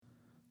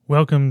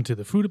Welcome to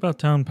the Food About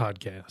Town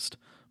podcast.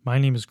 My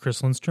name is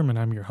Chris Lindstrom, and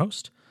I'm your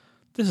host.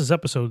 This is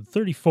episode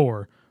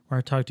 34, where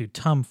I talk to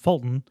Tom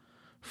Fulton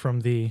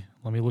from the,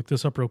 let me look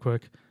this up real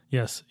quick.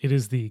 Yes, it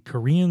is the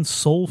Korean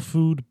Soul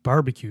Food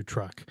Barbecue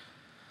Truck.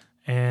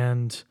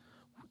 And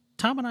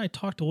Tom and I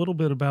talked a little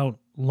bit about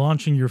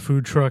launching your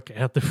food truck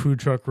at the Food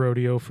Truck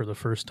Rodeo for the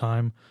first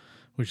time,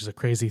 which is a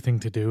crazy thing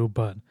to do,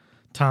 but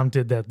Tom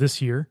did that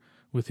this year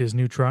with his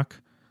new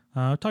truck.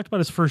 Talked about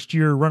his first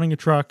year running a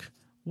truck,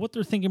 what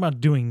they're thinking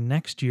about doing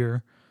next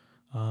year,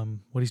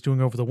 what he's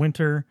doing over the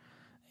winter,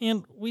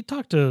 and we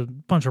talked a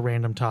bunch of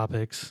random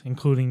topics,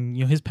 including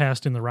his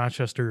past in the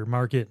Rochester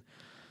market.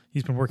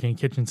 He's been working in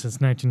kitchens since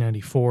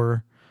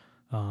 1994,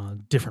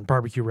 different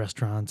barbecue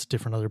restaurants,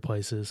 different other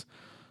places.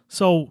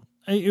 So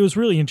it was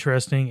really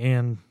interesting,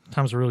 and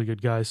Tom's a really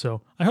good guy,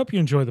 so I hope you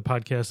enjoy the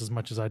podcast as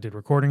much as I did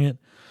recording it.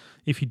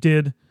 If you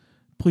did,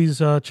 please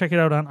check it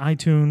out on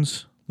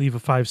iTunes, leave a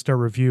 5-star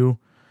review,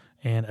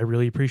 and I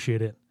really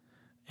appreciate it.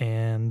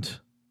 And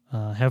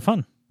have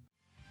fun.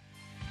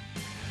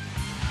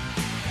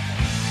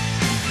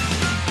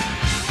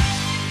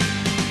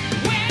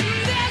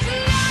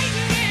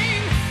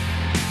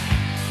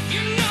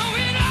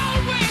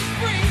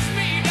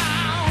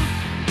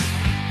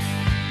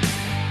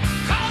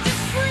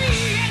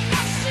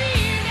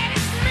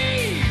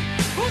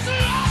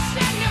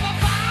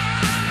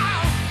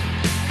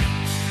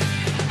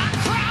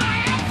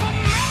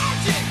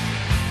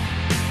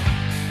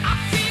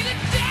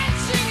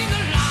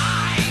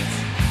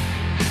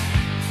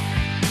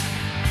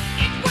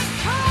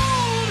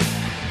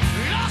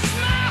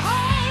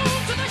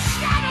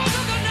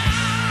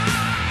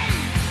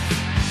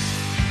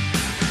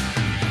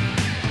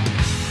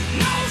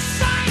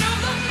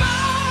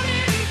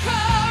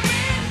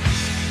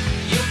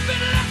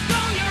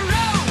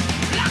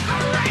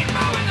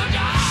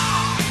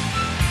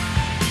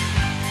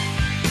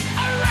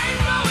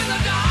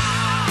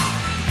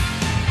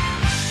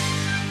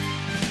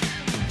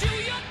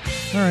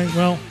 All right,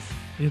 well,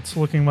 it's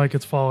looking like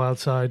it's fall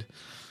outside.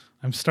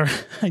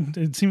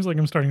 It seems like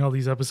I'm starting all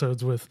these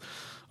episodes with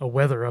a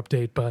weather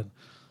update, but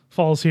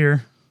fall's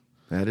here.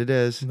 That it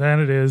is. That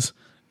it is.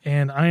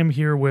 And I am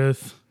here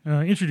with,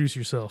 introduce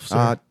yourself,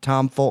 sir.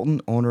 Tom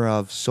Fulton, owner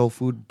of Soul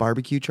Food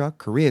Barbecue Truck,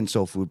 Korean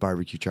Soul Food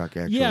Barbecue Truck,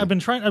 actually. Yeah, I'm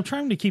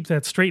trying to keep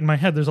that straight in my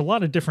head. There's a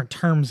lot of different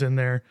terms in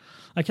there.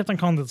 I kept on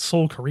calling it the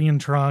Soul Korean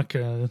Truck.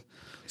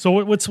 So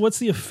what's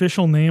the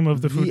official name of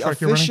the food truck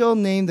you're running? The official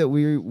name that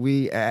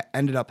we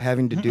ended up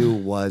having to do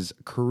was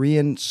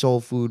Korean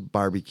Soul Food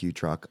Barbecue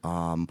Truck.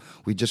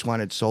 We just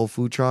wanted Soul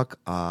Food Truck,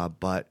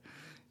 but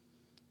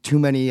too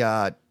many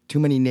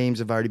names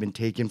have already been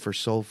taken for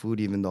soul food,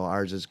 even though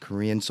ours is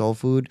Korean soul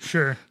food.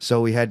 Sure. So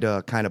we had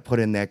to kind of put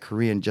in that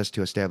Korean just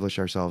to establish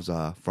ourselves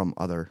from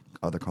other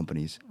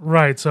companies.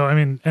 Right. So I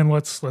mean, and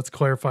let's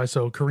clarify.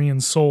 So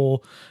Korean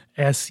Soul,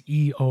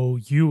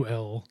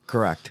 SEOUL.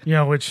 Correct.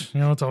 Yeah, which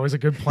it's always a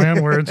good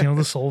plan where it's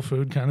the soul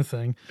food kind of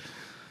thing.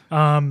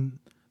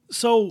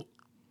 So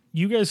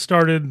you guys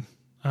started.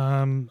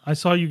 I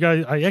saw you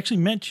guys. I actually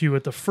met you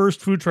at the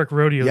first food truck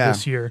rodeo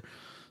this year.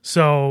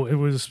 So it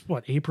was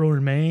April or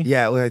May?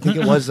 Yeah, I think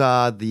it was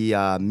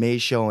the May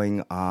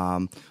showing.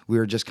 We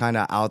were just kind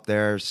of out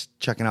there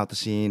checking out the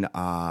scene.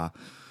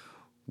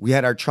 We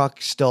had our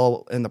truck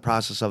still in the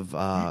process of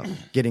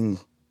getting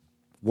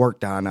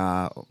worked on.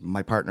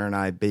 My partner and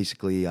I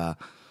basically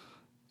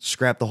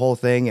scrapped the whole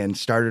thing and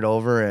started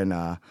over.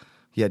 And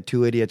he had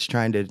two idiots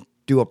trying to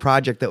do a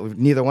project that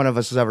neither one of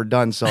us has ever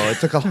done. So it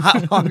took a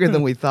lot longer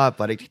than we thought,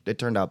 but it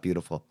turned out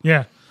beautiful.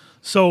 Yeah.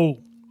 So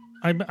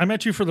I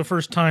met you for the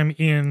first time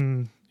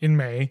in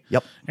May.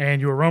 Yep.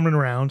 And you were roaming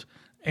around.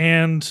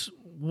 And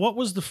what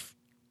was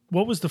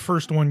the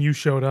first one you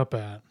showed up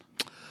at?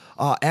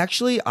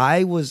 Actually,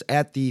 I was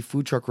at the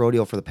Food Truck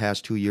Rodeo for the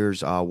past 2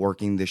 years,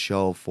 working the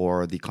show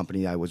for the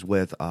company I was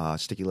with,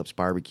 Sticky Lips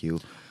Barbecue.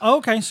 Oh,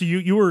 okay, so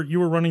you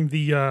were running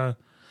the I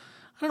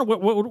don't know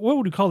what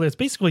would you call this?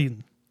 Basically,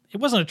 it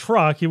wasn't a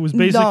truck. It was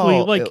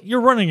basically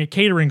you're running a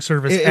catering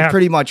service. It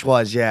pretty much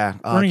was, yeah.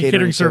 Running a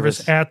catering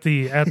service at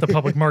the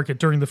public market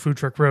during the Food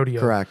Truck Rodeo.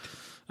 Correct.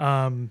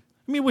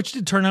 Which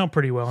did turn out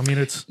pretty well. I mean,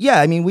 it's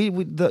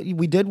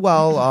we did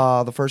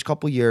well the first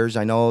couple years.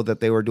 I know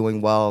that they were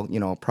doing well,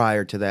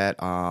 prior to that.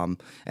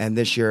 And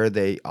this year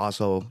they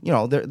also,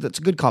 that's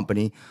a good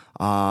company.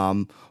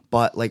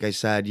 But like I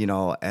said,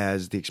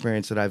 as the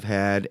experience that I've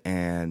had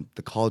and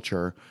the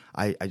culture,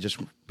 I just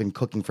been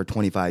cooking for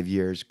 25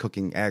 years.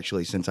 Cooking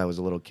actually since I was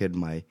a little kid.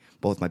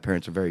 Both my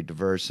parents are very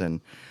diverse and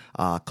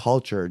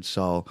cultured.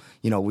 So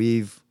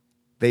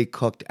they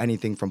cooked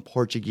anything from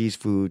Portuguese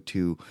food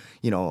to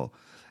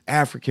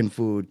African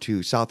food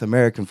to South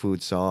American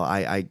food. So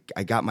I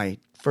got my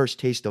first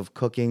taste of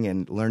cooking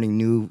and learning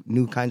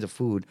new kinds of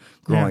food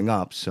growing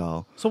up.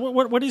 So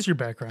what is your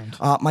background?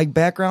 My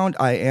background,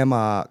 I am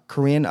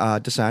Korean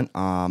descent.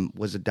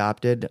 Was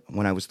adopted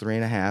when I was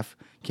 3.5.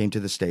 Came to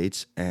the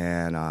States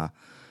and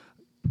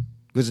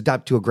was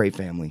adopted to a great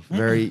family.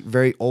 Very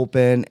very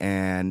open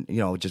and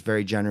just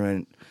very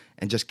genuine.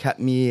 and just kept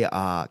my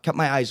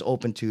eyes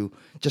open to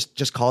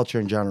just culture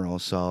in general.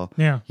 So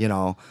Yeah. you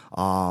know,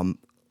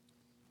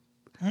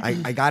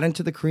 I got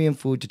into the Korean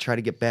food to try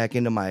to get back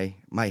into my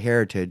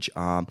heritage.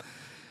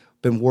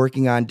 Been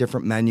working on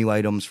different menu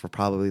items for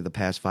probably the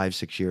past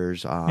 5-6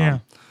 years.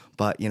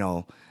 But you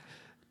know,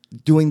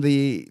 doing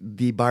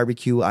the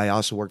barbecue, I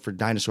also worked for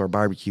Dinosaur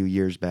Barbecue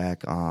years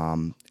back,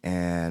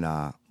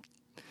 and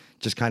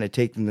just kind of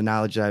taking the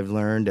knowledge that I've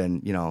learned,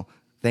 and you know,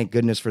 thank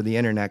goodness for the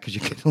internet, because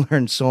you can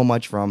learn so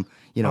much from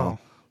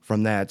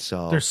from that.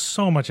 So There's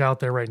so much out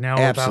there right now.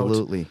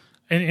 absolutely.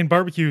 And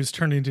barbecue has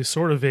turned into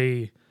sort of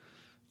a,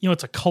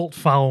 it's a cult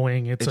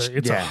following. It's a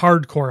yeah.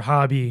 hardcore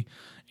hobby,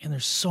 and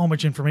there's so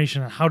much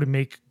information on how to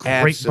make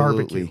great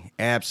barbecue.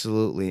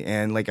 Absolutely.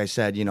 And like I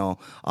said,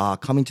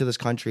 coming to this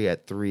country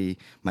at 3,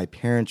 my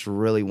parents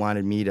really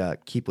wanted me to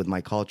keep with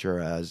my culture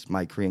as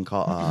my Korean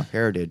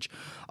heritage.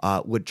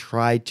 Would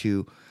try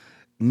to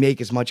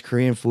make as much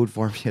Korean food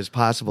for me as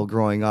possible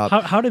growing up.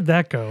 How did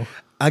that go?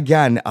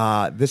 Again,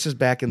 this is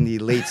back in the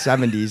late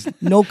 70s.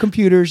 No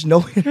computers,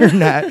 no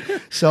internet.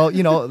 So,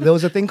 there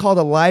was a thing called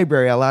a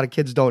library a lot of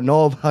kids don't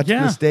know about to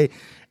this day.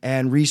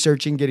 And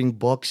researching, getting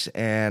books,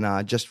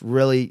 and just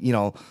really,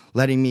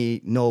 letting me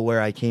know where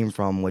I came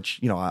from, which,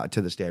 to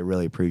this day I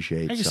really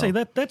appreciate. I just say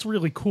that's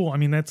really cool. I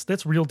mean,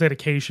 that's real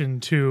dedication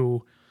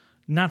to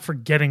not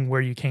forgetting where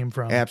you came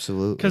from.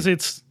 Absolutely. Because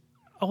it's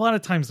a lot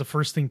of times the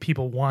first thing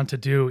people want to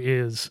do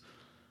is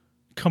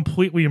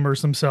completely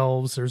immerse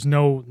themselves. There's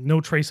no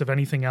trace of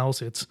anything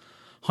else. It's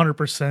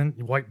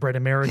 100% white bread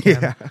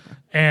American. Yeah.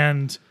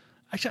 And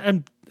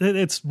actually,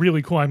 it's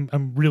really cool.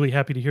 I'm really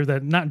happy to hear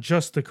that. Not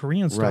just the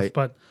Korean stuff, Right.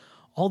 but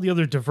all the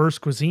other diverse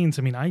cuisines.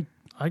 I mean,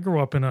 I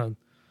grew up in a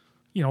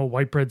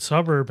white bread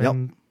suburb,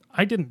 and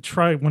I didn't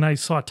try when I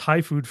saw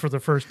Thai food for the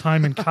first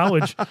time in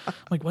college. I'm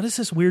like, what is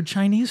this weird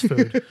Chinese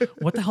food?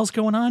 What the hell's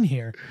going on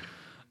here?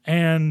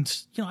 And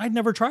I'd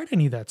never tried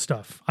any of that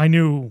stuff. I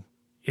knew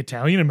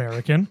Italian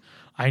American,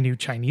 I knew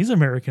Chinese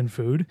American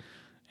food,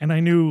 and I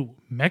knew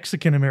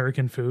Mexican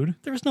American food.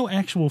 There was no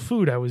actual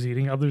food I was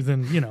eating other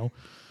than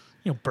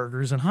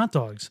burgers and hot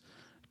dogs.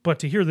 But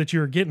to hear that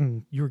you were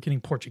getting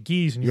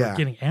Portuguese and you were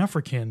getting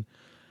African,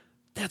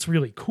 that's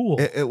really cool.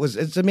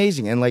 It's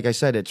amazing, and like I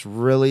said, it's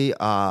really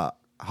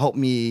helped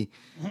me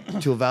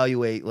to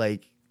evaluate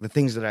like the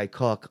things that I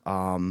cook.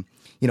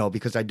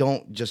 Because I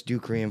don't just do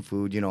Korean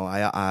food.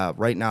 I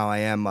right now I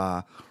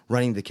am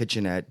running the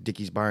kitchen at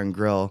Dickey's Bar and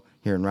Grill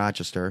here in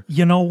Rochester.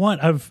 You know what?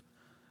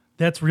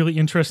 That's really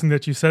interesting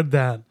that you said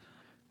that.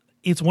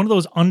 It's one of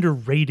those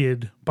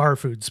underrated bar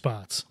food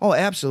spots. Oh,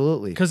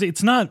 absolutely. Because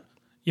it's not,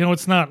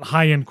 it's not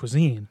high-end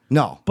cuisine.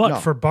 No.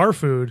 But for bar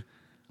food,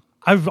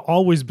 I've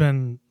always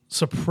been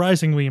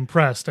surprisingly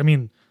impressed. I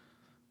mean,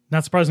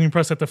 not surprisingly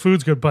impressed that the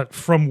food's good, but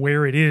from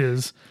where it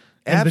is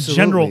and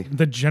absolutely.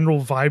 the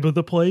general vibe of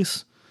the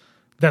place,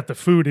 that the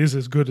food is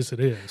as good as it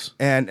is.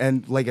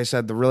 And like I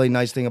said, the really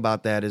nice thing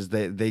about that is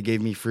they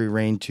gave me free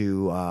reign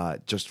to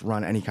just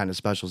run any kind of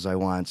specials I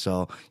want.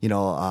 So,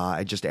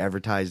 I just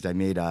advertised I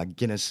made a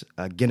Guinness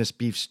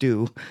beef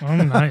stew. Oh,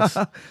 nice.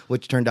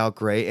 Which turned out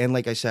great. And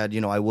like I said,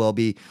 I will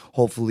be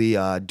hopefully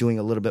doing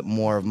a little bit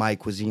more of my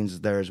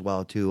cuisines there as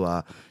well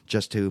too,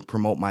 just to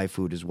promote my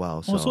food as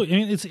well. So also, I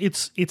mean,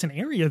 it's an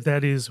area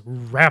that is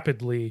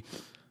rapidly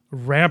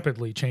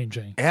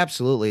changing.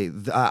 Absolutely.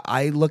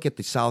 I look at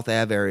the South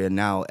Ave area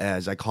now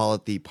as, I call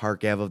it the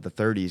Park Ave of the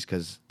 30s,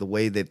 because the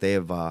way that they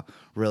have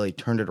really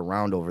turned it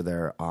around over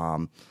there.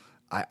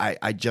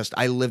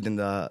 I lived in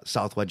the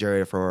South Wedge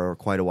area for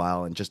quite a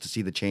while, and just to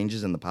see the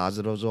changes and the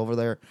positives over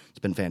there, it's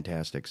been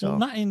fantastic. So,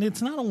 and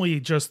it's not only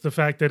just the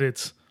fact that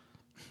it's,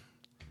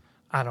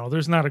 I don't know,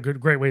 there's not a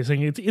great way of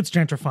saying it. It's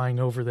gentrifying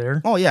over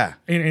there. Oh yeah,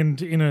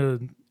 and in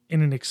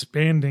an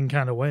expanding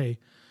kind of way,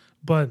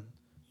 but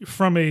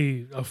from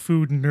a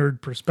food nerd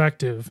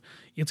perspective,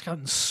 it's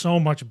gotten so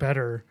much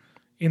better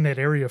in that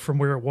area from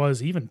where it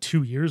was even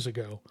 2 years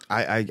ago.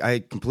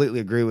 I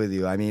completely agree with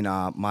you. I mean,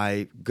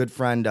 my good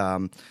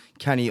friend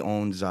Kenny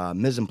owns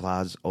Mise en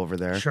Place over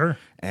there. Sure.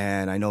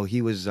 And I know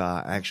he was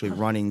actually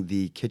running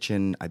the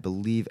kitchen, I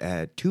believe,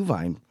 at Two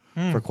Vine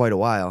for quite a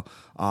while.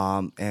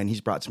 And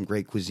he's brought some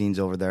great cuisines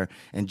over there.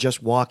 And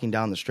just walking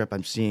down the strip,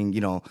 I'm seeing,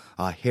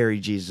 Harry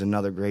G's is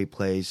another great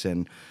place.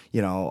 And,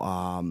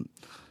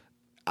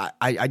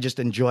 I just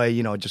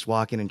enjoy, just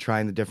walking and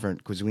trying the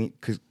different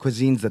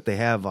cuisines that they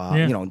have,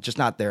 just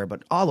not there,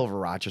 but all over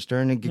Rochester,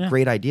 and get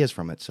great ideas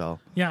from it. So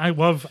yeah, I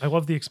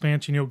love the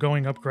expansion.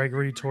 Going up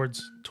Gregory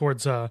towards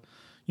Buddha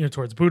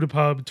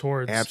Pub,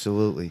 towards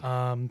absolutely,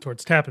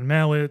 towards Tap and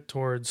Mallet,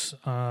 towards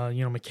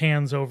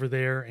McCann's over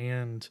there,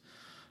 and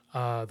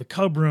the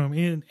Cub Room,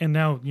 and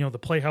now the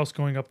Playhouse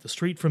going up the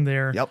street from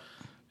there. Yep,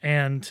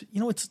 and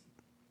it's,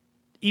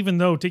 even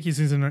though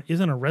Dickey's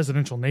isn't a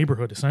residential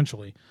neighborhood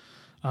essentially.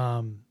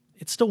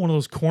 It's still one of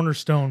those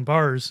cornerstone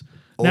bars.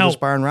 Oldest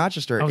bar in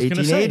Rochester,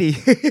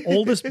 1880.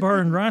 Oldest bar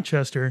in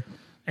Rochester,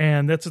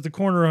 and that's at the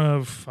corner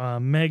of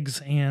Meg's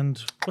and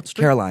what's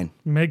street? Caroline.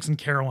 Meg's and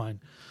Caroline.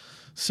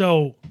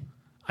 So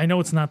I know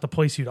it's not the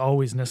place you'd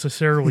always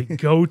necessarily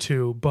go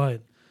to,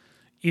 but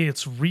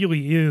it's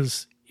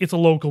a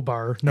local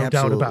bar, no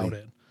Absolutely. doubt about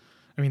it.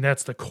 I mean,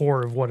 that's the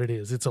core of what it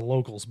is. It's a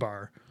locals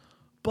bar.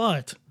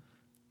 But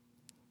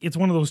it's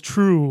one of those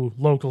true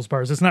locals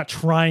bars. It's not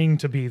trying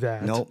to be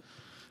that. Nope.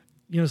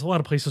 You know, there's a lot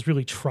of places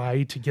really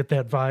try to get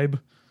that vibe.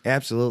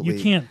 Absolutely.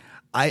 You can't.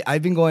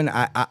 I've been going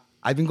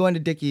to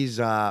Dickey's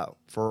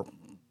for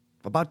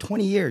about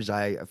 20 years.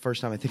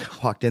 First time I think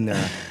I walked in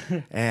there,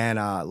 and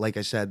like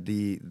I said,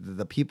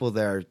 the people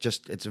there,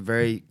 it's a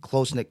very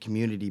close knit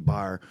community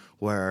bar.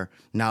 Where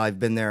now I've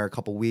been there a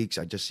couple weeks,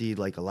 I just see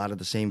like a lot of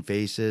the same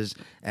faces,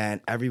 and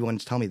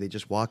everyone's telling me they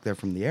just walk there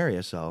from the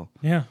area. So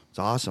Yeah. it's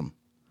awesome.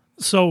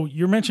 So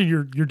you mentioned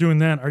you're doing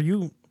that. Are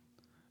you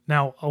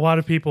now? A lot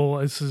of people.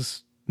 This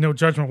is no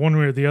judgment one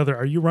way or the other.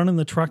 Are you running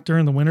the truck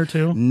during the winter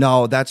too?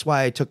 No, that's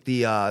why I took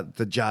the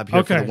job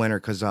here for Okay. the winter,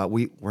 because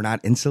we're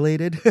not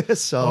insulated.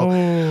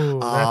 So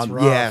That's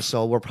rough. yeah,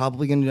 so we're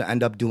probably going to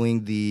end up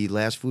doing the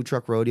last food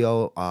truck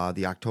rodeo,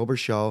 the October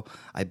show.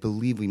 I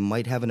believe we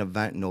might have an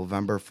event in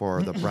November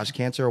for the breast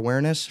cancer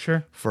awareness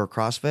Sure. for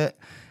CrossFit,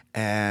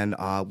 and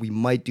we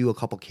might do a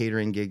couple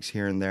catering gigs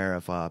here and there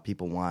if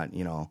people want.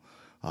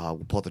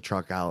 We'll pull the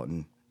truck out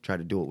and try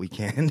to do what we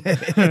can in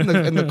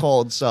the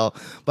cold. So,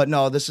 but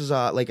no, this is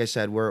like I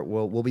said,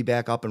 we'll be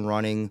back up and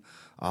running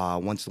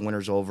once the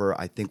winter's over.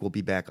 I think we'll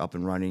be back up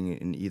and running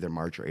in either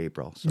March or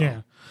April. So.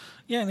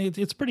 Yeah, and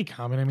it's pretty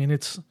common. I mean,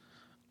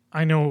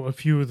 I know a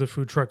few of the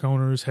food truck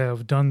owners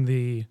have done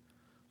the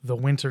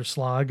winter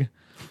slog,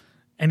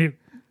 and it,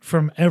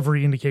 from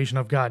every indication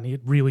I've gotten,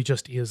 it really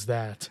just is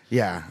that.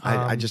 Yeah,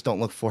 I just don't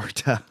look forward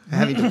to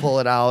having to pull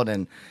it out,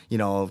 and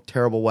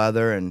terrible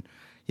weather, and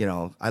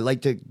I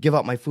like to give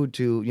up my food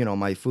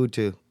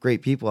to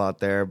great people out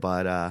there,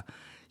 but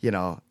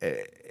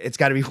it's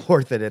got to be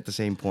worth it at the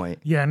same point.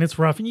 Yeah, and it's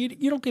rough, and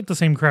you don't get the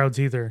same crowds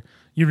either.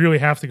 You really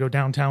have to go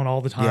downtown all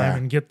the time Yeah.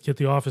 and get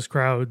the office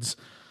crowds.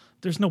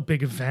 There's no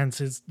big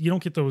events. You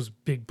don't get those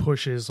big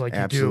pushes like you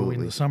do in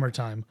Absolutely. the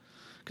summertime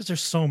because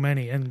there's so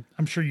many, and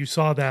I'm sure you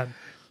saw that.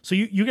 So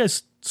you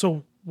guys,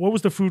 so what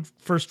was the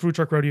first food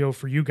truck rodeo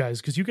for you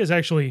guys? Because you guys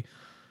actually,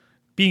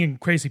 being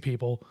crazy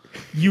people,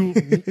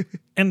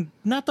 and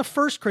not the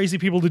first crazy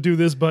people to do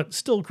this, but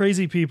still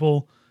crazy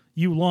people,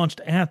 you launched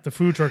at the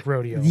food truck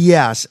rodeo.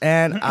 Yes,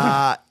 and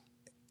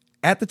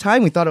at the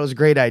time we thought it was a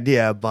great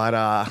idea, but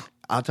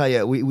I'll tell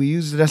you, we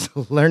used it as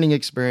a learning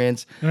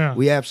experience. Yeah.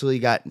 We absolutely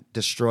got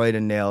destroyed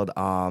and nailed.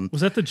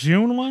 Was that the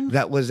June one?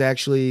 That was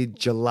actually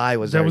July.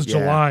 That was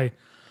July.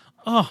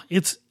 Oh,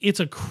 it's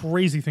a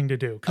crazy thing to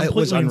do. It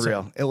was Completely unreal.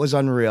 insane. It was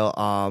unreal.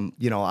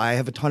 I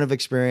have a ton of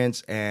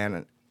experience,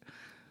 and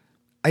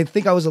I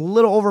think I was a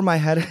little over my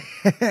head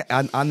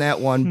on that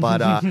one,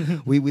 but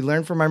we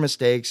learned from our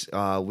mistakes.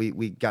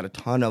 We got a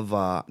ton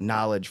of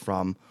knowledge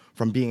from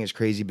being as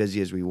crazy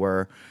busy as we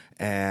were,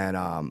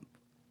 and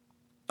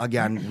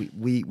again,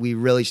 we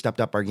really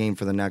stepped up our game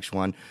for the next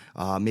one.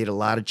 Made a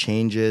lot of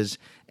changes,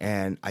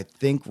 and I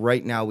think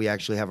right now we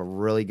actually have a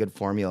really good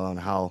formula on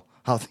how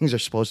things are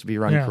supposed to be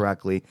run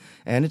correctly,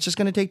 and it's just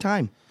going to take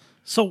time.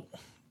 So,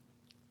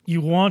 you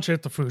launch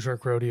at the food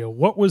truck rodeo.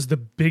 What was the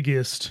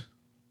biggest?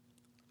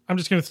 I'm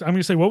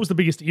gonna say, what was the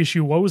biggest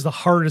issue? What was the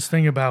hardest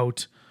thing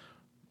about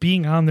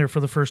being on there for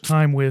the first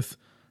time with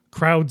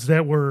crowds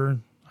that were?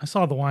 I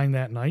saw the line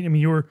that night. I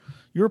mean, you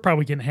were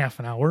probably getting half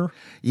an hour.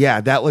 Yeah,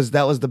 that was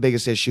the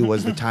biggest issue,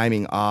 was the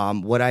timing.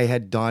 What I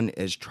had done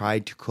is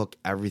tried to cook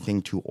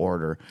everything to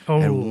order,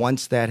 and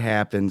once that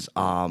happens,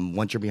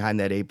 once you're behind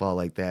that 8 ball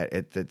like that,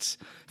 it's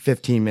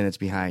 15 minutes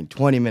behind,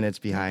 20 minutes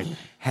behind,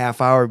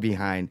 half hour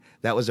behind.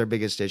 That was our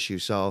biggest issue.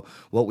 So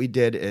what we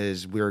did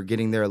is we were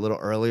getting there a little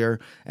earlier,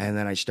 and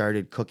then I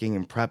started cooking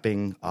and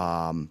prepping.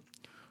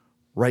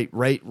 Right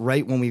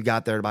when we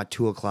got there at about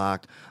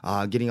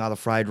 2:00, getting all the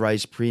fried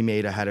rice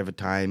pre-made ahead of a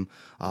time,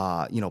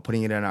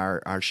 putting it in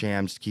our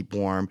shams to keep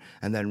warm,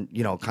 and then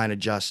kind of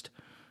just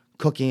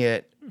cooking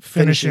it,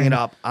 finishing it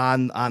up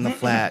on the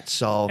flat.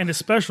 So, And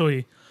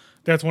especially,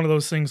 that's one of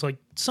those things, like,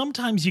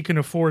 sometimes you can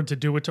afford to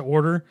do it to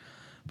order,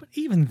 but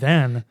even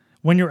then,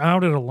 when you're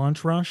out at a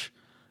lunch rush,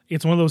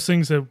 it's one of those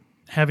things that,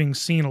 having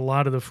seen a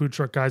lot of the food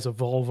truck guys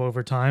evolve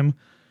over time,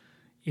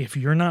 if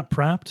you're not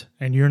prepped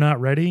and you're not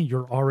ready,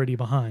 you're already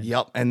behind.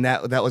 yep, and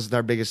that was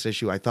our biggest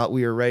issue. I thought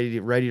we were ready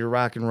to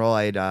rock and roll.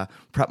 I had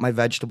prepped my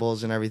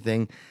vegetables and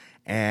everything,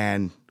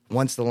 and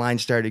once the line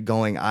started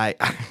going, I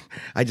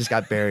just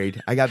got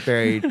buried. I got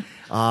buried,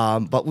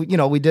 but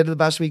we did the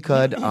best we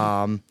could.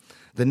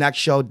 The next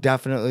show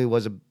definitely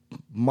was a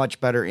much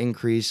better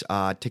increase.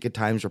 Ticket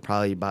times were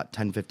probably about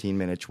 10-15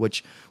 minutes,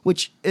 which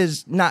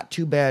is not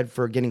too bad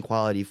for getting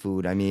quality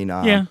food. I mean,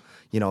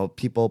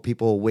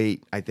 people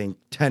wait, I think,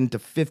 10 to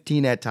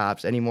 15 at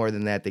tops. Any more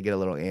than that, they get a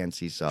little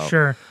antsy. So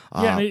Sure.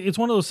 Yeah, it's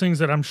one of those things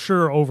that I'm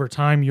sure over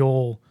time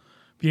you'll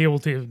be able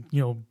to,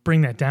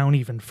 bring that down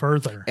even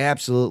further.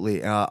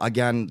 Absolutely.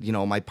 Again,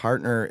 my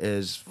partner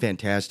is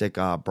fantastic.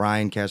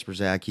 Brian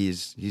Kasperzak.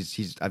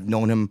 He's I've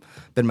known him,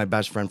 been my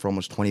best friend for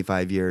almost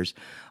 25 years.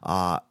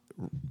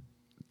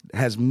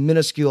 has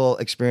minuscule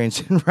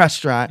experience in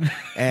restaurant,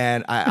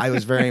 and I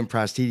was very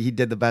impressed. He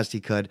did the best he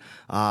could.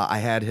 I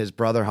had his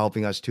brother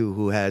helping us too,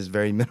 who has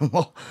very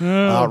minimal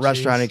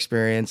restaurant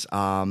experience.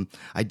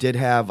 I did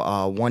have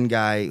one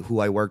guy who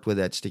I worked with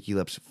at Sticky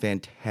Lips,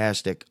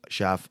 fantastic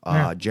chef,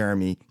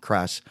 Jeremy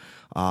Kress.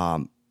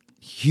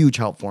 Huge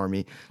help for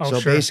me.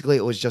 Basically,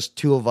 it was just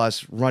two of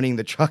us running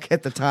the truck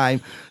at the time.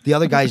 The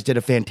other guys did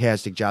a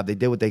fantastic job. They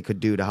did what they could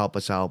do to help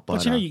us out.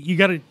 But you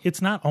got to. It's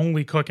not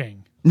only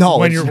cooking. No,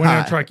 when you're in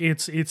a truck,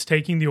 it's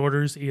taking the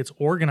orders, it's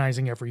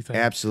organizing everything.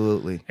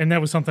 Absolutely. And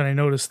that was something I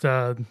noticed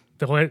the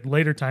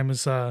later time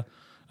is one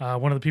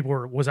of the people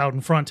was out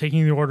in front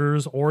taking the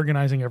orders,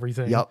 organizing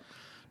everything. Yep.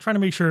 Trying to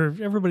make sure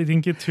everybody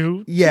didn't get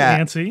too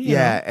fancy.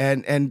 Yeah,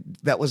 and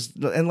that was,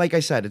 and like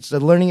I said, it's a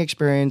learning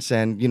experience.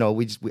 And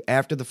we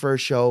after the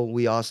first show,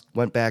 we all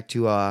went back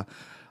to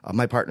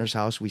my partner's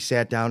house. We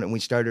sat down and we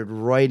started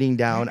writing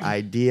down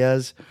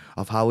ideas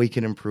of how we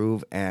can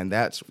improve. And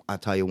that's, I'll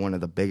tell you, one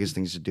of the biggest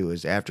things to do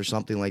is after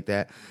something like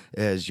that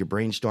is you're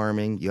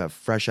brainstorming, you have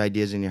fresh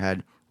ideas in your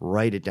head,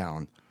 write it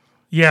down.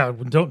 Yeah,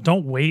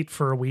 don't wait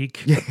for a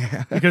week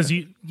because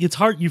it's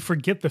hard. You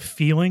forget the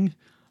feeling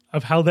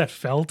of how that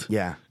felt.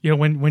 Yeah.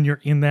 When you're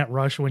in that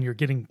rush, when you're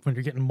getting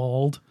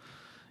mauled,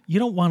 you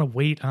don't want to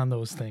wait on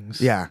those things.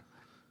 Yeah.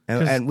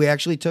 And we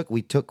actually took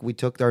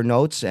our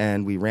notes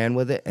and we ran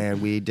with it,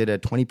 and we did a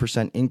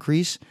 20%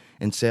 increase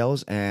in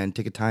sales, and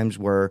ticket times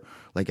were,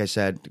 like I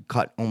said,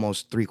 cut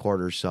almost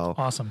 3/4. So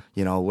awesome.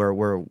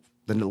 We're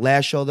the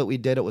last show that we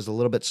did, it was a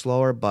little bit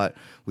slower, but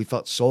we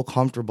felt so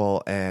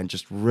comfortable and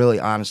just really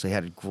honestly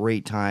had a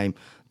great time.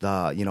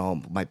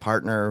 My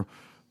partner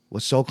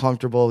was so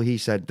comfortable. He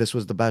said this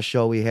was the best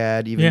show we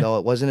had, even though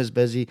it wasn't as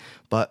busy,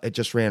 but it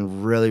just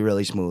ran really,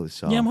 really smooth.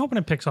 So I'm hoping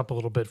it picks up a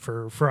little bit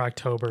for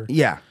October.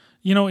 Yeah.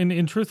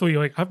 And truthfully,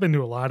 like I've been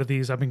to a lot of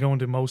these. I've been going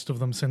to most of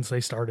them since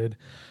they started.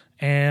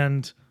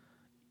 And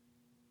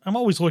I'm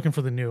always looking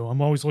for the new.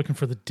 I'm always looking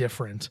for the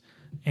different.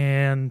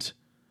 And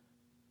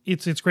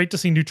it's great to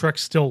see new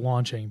trucks still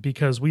launching,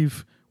 because we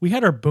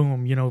had our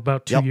boom,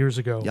 about 2 years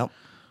ago,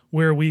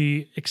 where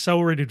we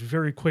accelerated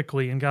very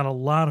quickly and got a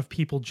lot of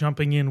people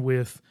jumping in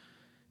with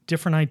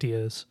different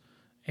ideas,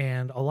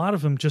 and a lot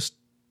of them just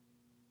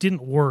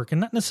didn't work, and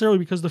not necessarily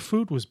because the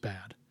food was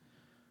bad,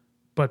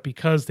 but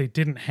because they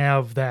didn't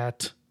have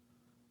that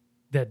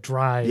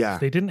drive. Yeah.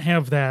 They didn't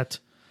have that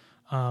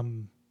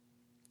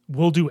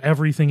we'll do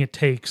everything it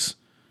takes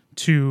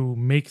to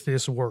make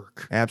this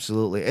work.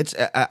 Absolutely.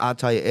 I'll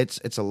tell you,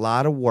 it's a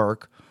lot of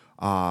work,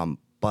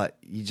 but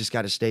you just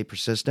got to stay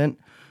persistent.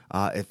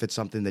 If it's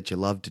something that you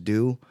love to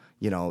do,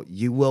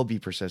 you will be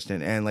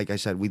persistent. And like I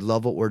said, we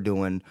love what we're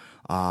doing.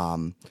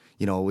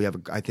 We have,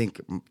 I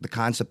think the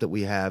concept that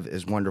we have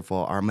is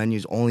wonderful. Our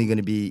menu's only going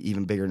to be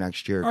even bigger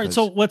next year. All right.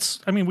 So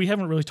we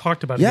haven't really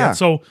talked about it yet.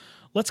 So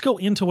let's go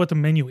into what the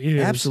menu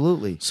is.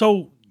 Absolutely.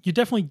 So you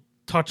definitely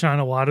touch on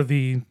a lot of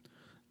the,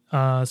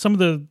 some of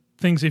the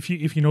things, if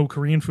you know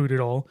Korean food at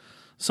all,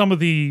 some of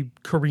the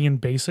Korean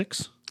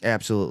basics.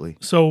 Absolutely.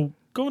 So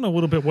go in a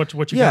little bit what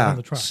you got on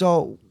the truck.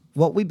 So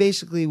what we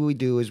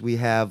do is we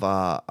have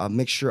a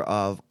mixture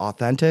of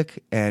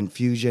authentic and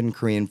fusion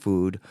Korean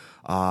food.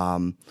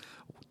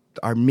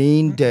 Our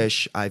main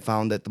dish, I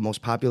found that the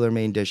most popular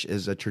main dish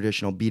is a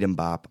traditional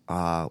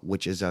bibimbap,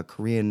 which is a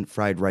Korean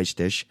fried rice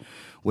dish,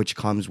 which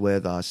comes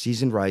with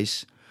seasoned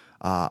rice,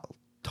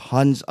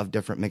 tons of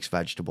different mixed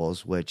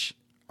vegetables, which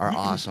are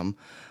awesome.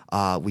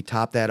 We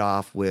top that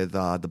off with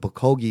the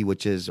bulgogi,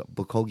 which is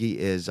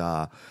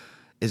a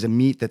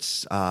meat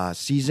that's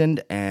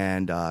seasoned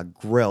and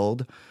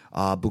grilled.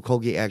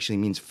 Bulgogi actually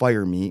means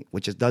fire meat,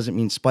 which doesn't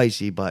mean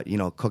spicy, but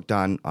cooked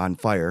on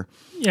fire.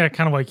 Yeah,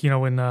 kind of like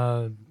in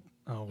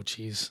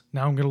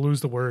now I'm going to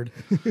lose the word,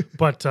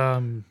 but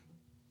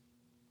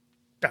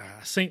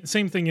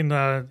same thing in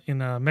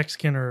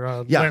Mexican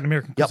or Latin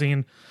American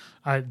cuisine.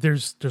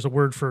 There's a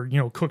word for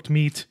cooked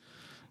meat,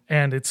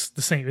 and it's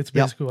the same. It's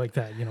basically like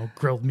that,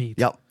 grilled meat.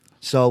 Yep.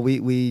 So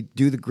we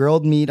do the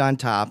grilled meat on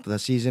top, the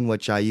season,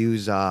 which I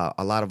use a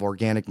lot of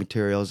organic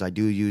materials. I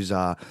do use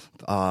the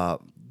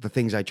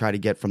things I try to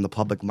get from the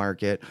public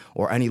market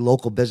or any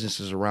local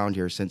businesses around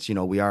here, since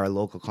we are a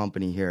local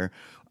company here.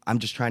 I'm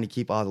just trying to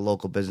keep all the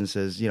local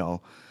businesses,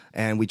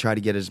 and we try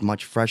to get as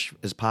much fresh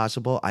as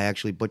possible. I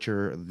actually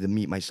butcher the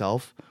meat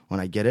myself when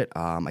I get it.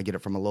 I get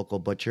it from a local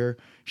butcher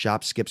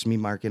shop, Skip's Meat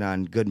Market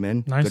on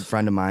Goodman, nice. Good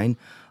friend of mine,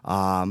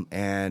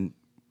 and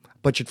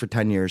butchered for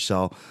 10 years.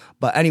 So,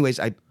 but anyways,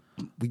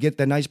 we get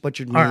the nice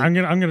butchered meat. All right,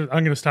 I'm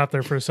gonna stop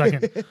there for a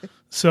second.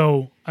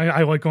 So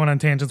I like going on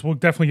tangents. We'll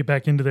definitely get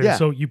back into there. Yeah.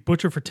 So you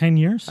butchered for 10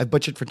 years? I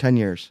butchered for 10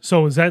 years.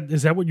 So is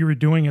that what you were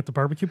doing at the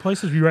barbecue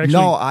places? You were actually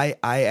No, I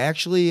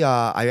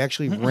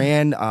actually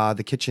ran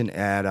the kitchen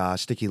at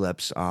Sticky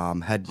Lips.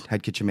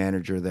 Head kitchen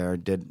manager there,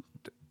 did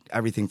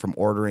everything from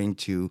ordering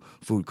to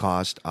food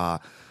cost.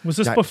 Was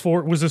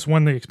this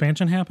when the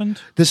expansion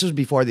happened? This was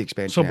before the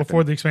expansion. So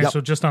before the expansion, Yep.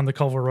 So just on the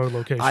Culver Road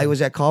location. I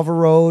was at Culver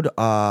Road.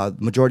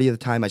 Majority of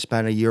the time, I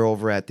spent a year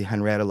over at the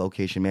Henrietta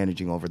location,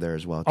 managing over there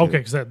as well, too. Okay,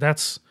 because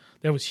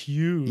That was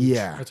huge.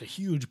 Yeah. That's a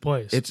huge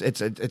place. It's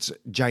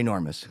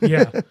ginormous.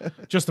 Yeah,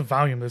 just the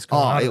volume that's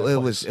going on.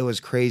 It was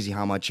crazy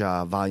how much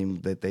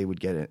volume that they would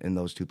get in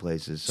those two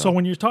places. So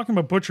when you're talking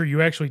about butcher,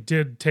 you actually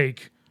did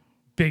take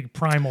big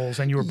primals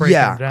and you were breaking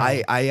them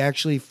down. I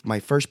actually, my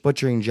first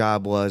butchering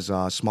job was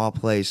a small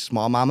place,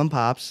 small mom and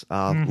pops,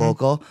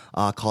 local,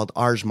 called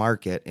Ours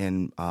Market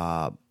in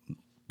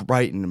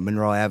Brighton,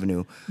 Monroe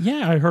Avenue.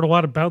 Yeah, I heard a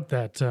lot about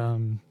that.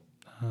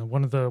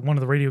 One of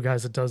the radio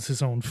guys that does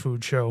his own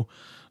food show,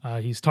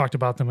 he's talked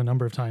about them a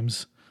number of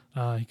times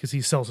because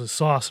he sells his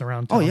sauce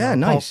around town. Oh yeah,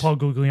 nice. Paul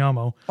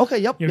Guglielmo. Okay,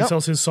 yep. He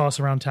sells his sauce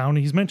around town.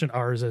 He's mentioned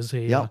ours as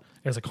a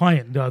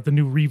client, the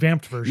new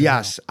revamped version.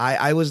 Yes,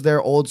 I was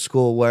there old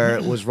school where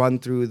it was run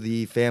through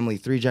the family,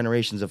 3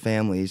 generations of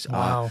families.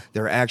 Wow.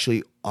 They're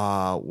actually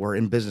were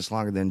in business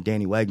longer than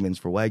Danny Wegmans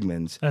for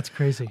Wegmans. That's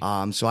crazy.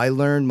 So I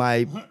learned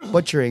my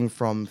butchering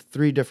from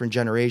 3 different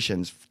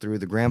generations, through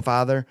the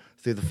grandfather,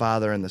 through the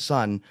father, and the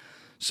son.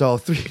 So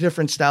 3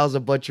 different styles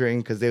of butchering,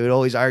 because they would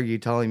always argue,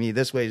 telling me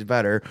this way is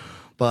better.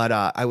 But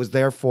I was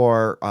there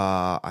for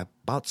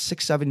about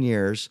 6-7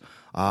 years.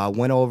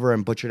 Went over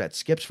and butchered at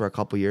Skips for a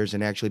couple years,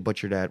 and actually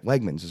butchered at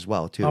Wegmans as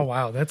well too. Oh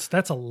wow,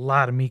 that's a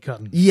lot of meat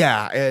cutting.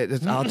 Yeah,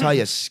 I'll tell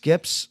you,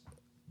 Skips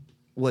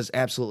was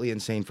absolutely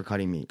insane for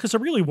cutting meat. Because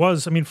it really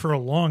was. I mean, for a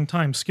long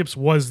time, Skips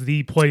was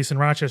the place in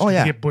Rochester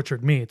to get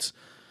butchered meats,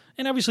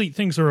 and obviously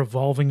things are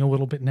evolving a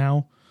little bit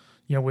now.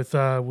 You know, with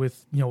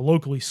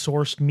locally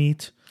sourced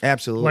meat.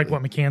 Absolutely. Like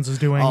what McCann's is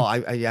doing. Oh,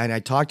 I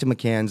talked to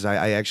McCann's.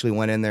 I actually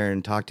went in there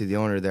and talked to the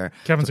owner there.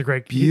 Kevin's a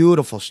great...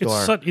 Beautiful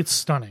store. It's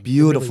stunning.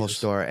 Beautiful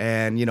store.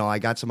 And, I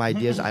got some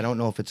ideas. I don't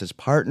know if it's his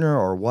partner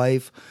or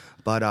wife,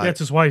 but... it's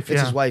his wife,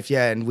 It's his wife,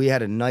 yeah. And we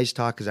had a nice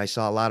talk because I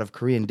saw a lot of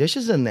Korean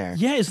dishes in there.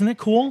 Yeah, isn't it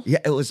cool? Yeah,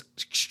 it was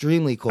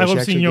extremely cool. I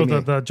love seeing,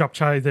 the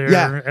japchae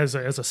there as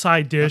a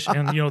side dish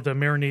and, the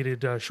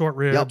marinated short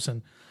ribs. Yep.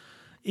 And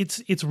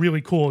it's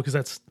really cool because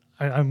that's...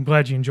 I'm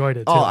glad you enjoyed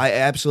it, too. Oh, I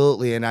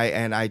absolutely, and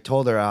I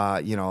told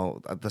her,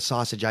 the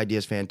sausage idea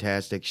is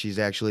fantastic. She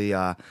actually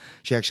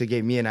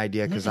gave me an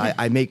idea because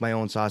I make my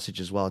own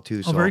sausage as well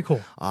too. So, very cool.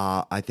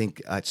 I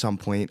think at some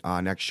point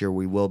next year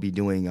we will be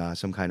doing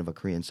some kind of a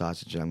Korean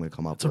sausage that I'm going to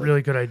come up with. It's a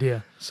really good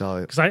idea.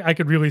 So, because I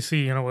could really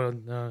see,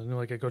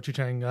 like a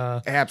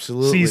gochujang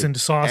absolutely seasoned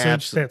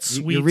sausage, that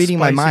sweet. You're reading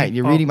spicy, my mind.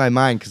 You're reading my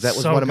mind because that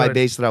was so one of my good.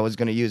 base that I was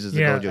going to use as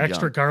the gochujang.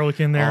 Extra garlic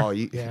in there. Oh,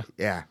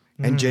 yeah.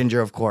 And ginger,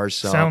 of course.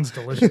 So. Sounds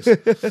delicious.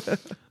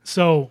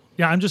 So,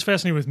 I'm just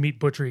fascinated with meat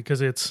butchery because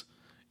it's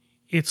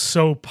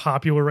so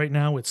popular right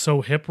now. It's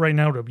so hip right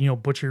now to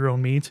butcher your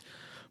own meat,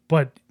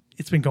 but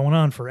it's been going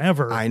on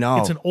forever. I know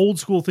it's an old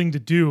school thing to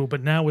do,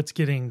 but now it's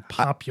getting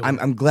popular.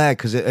 I'm glad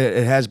because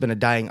it has been a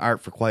dying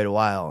art for quite a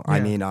while. Yeah. I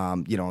mean,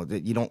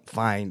 you don't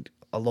find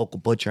a local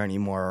butcher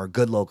anymore or a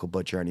good local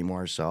butcher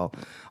anymore. So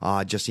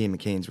Justine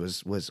McCain's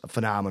was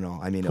phenomenal.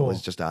 I mean, cool. It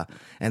was just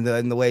and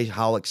the way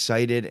how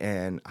excited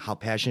and how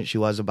passionate she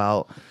was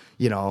about,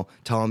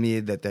 telling me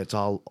that that's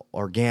all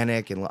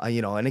organic and,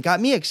 and it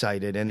got me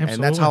excited. And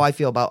that's how I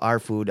feel about our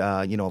food,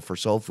 for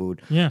soul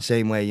food. Yeah.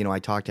 Same way, I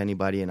talk to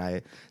anybody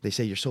and they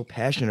say, you're so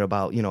passionate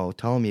about,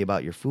 telling me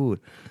about your food.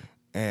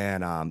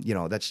 And,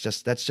 that's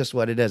just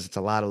what it is. It's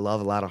a lot of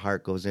love, a lot of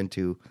heart goes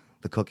into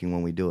the cooking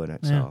when we do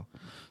it.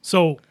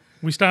 So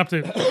we stopped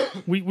at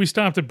we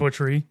stopped at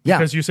butchery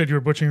because you said you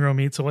were butchering your own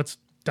meat. So let's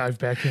dive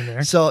back in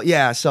there. So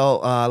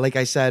like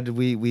I said,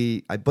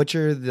 I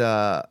butcher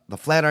the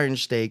flat iron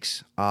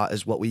steaks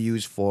is what we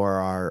use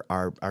for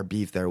our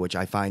beef there, which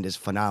I find is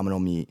phenomenal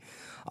meat.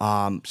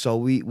 So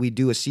we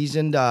do a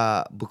seasoned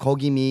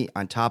bulgogi meat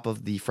on top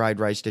of the fried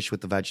rice dish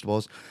with the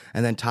vegetables,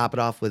 and then top it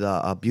off with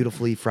a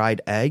beautifully fried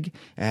egg,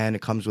 and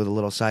it comes with a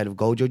little side of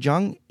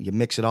gochujang. You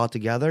mix it all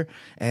together,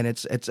 and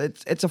it's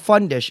a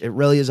fun dish. It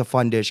really is a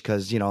fun dish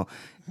because you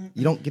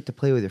don't get to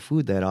play with your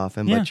food that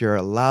often, but you're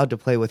allowed to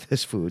play with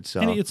this food. So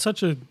and it's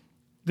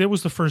that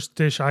was the first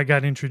dish I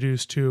got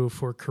introduced to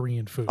for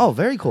Korean food. Oh,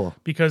 very cool.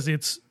 Because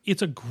it's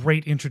a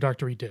great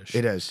introductory dish.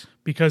 It is.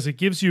 Because it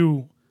gives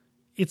you...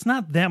 It's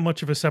not that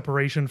much of a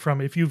separation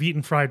from if you've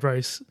eaten fried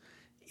rice.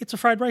 It's a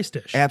fried rice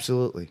dish.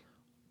 Absolutely.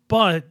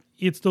 But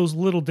it's those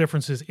little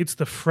differences. It's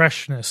the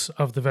freshness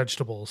of the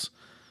vegetables.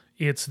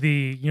 It's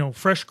the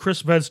fresh,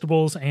 crisp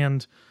vegetables,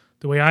 and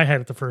the way I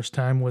had it the first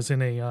time was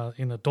in a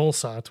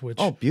dolsat, which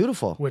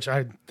beautiful.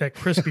 That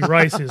crispy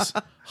rice is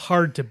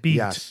hard to beat.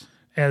 Yes.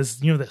 As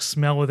the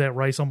smell of that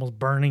rice almost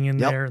burning in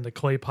there in the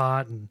clay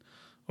pot and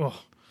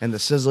and the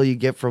sizzle you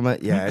get from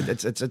it. Yeah,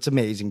 it's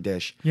amazing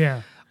dish.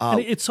 Yeah. And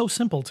it's so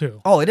simple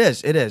too. Oh, it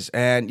is. It is.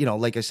 And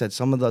like I said,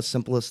 some of the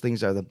simplest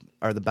things are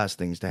the best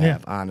things to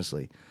have,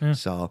 honestly. Yeah.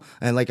 So,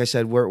 and like I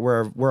said,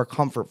 we're a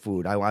comfort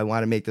food. I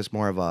want to make this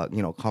more of a,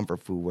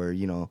 comfort food where,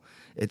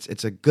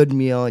 it's a good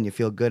meal and you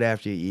feel good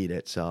after you eat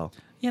it. So,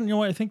 yeah,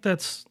 I think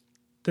that's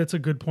a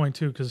good point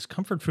too, because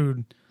comfort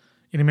food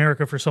in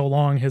America for so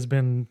long has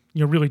been,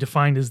 really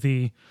defined as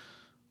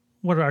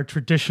what our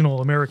traditional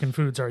American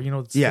foods are.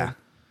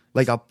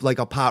 Like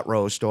a pot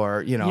roast or,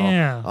 a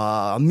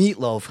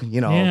meatloaf,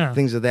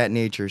 things of that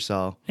nature.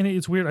 So, and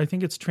it's weird. I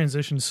think it's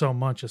transitioned so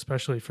much,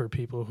 especially for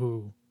people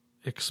who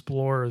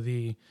explore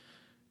the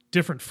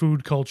different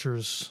food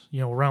cultures,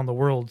 around the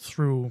world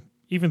through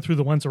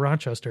the ones of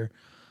Rochester,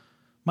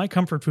 my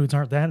comfort foods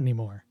aren't that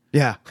anymore.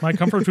 Yeah. My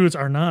comfort foods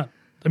are not.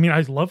 I mean,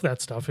 I love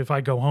that stuff. If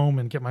I go home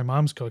and get my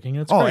mom's cooking,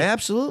 it's Oh, great.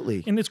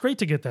 absolutely. And it's great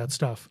to get that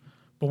stuff.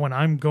 But when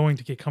I'm going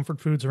to get comfort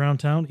foods around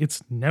town,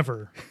 it's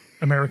never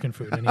American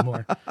food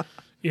anymore.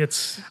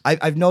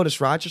 I've noticed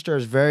Rochester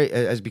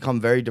has become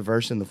very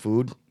diverse in the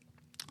food.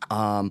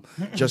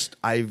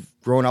 I've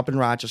grown up in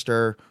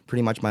Rochester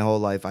pretty much my whole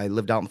life. I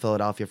lived out in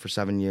Philadelphia for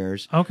 7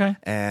 years. Okay.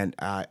 And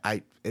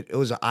it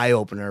was an eye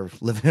opener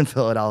living in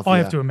Philadelphia. Oh, I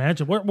have to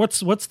imagine.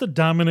 What's the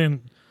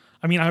dominant?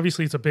 I mean,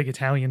 obviously it's a big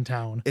Italian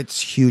town.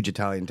 It's a huge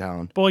Italian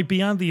town. But like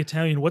beyond the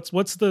Italian, what's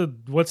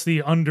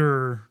the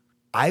under?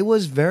 I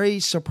was very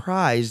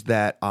surprised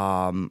that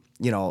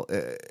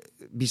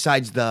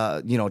besides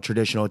the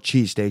traditional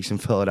cheesesteaks in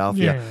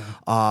Philadelphia,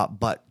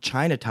 but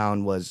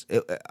Chinatown was.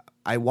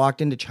 I walked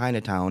into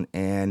Chinatown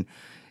and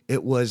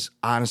it was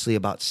honestly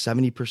about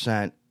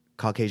 70%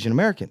 Caucasian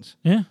Americans.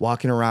 Yeah,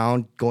 walking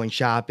around, going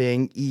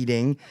shopping,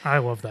 eating. I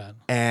love that.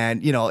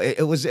 And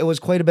it was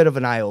quite a bit of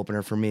an eye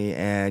opener for me.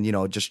 And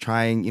just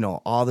trying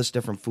all this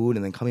different food,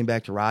 and then coming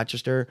back to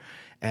Rochester,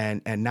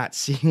 and not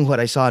seeing what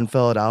I saw in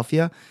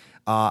Philadelphia.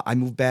 I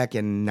moved back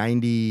in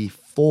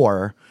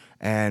 '94,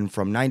 and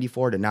from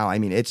 '94 to now, I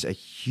mean, it's a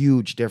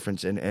huge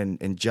difference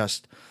in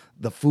just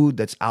the food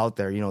that's out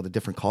there, the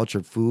different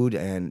cultured food,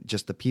 and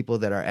just the people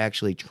that are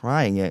actually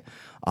trying it.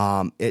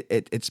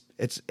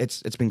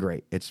 It's been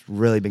great. It's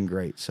really been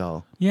great.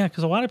 So yeah,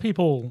 because a lot of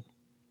people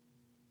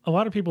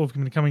have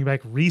been coming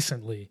back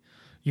recently,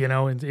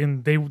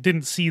 and they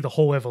didn't see the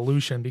whole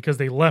evolution because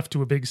they left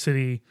to a big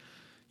city,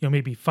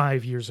 maybe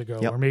 5 years ago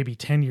or maybe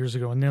 10 years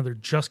ago, and now they're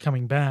just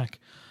coming back.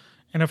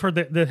 And I've heard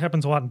that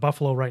happens a lot in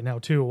Buffalo right now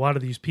too. A lot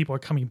of these people are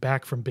coming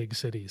back from big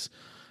cities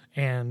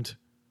and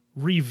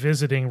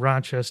revisiting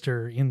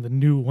Rochester in the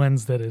new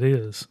lens that it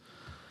is.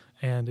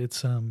 And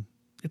it's an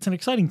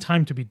exciting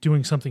time to be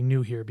doing something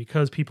new here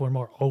because people are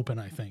more open,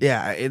 I think.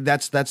 Yeah,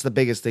 that's the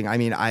biggest thing. I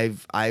mean,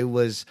 I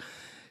was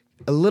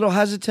a little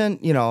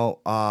hesitant,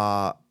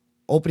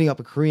 opening up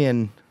a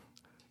Korean,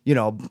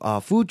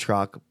 food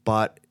truck,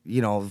 but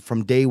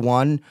from day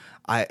one,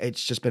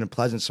 it's just been a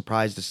pleasant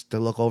surprise to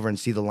look over and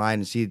see the line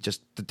and see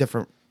just the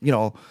different,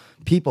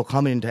 people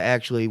coming to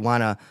actually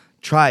want to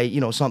try,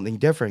 something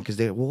different because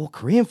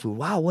Korean food,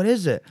 wow, what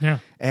is it? Yeah.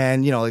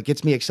 And, it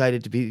gets me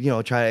excited to be,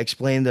 try to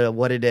explain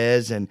what it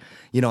is, and,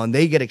 and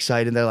they get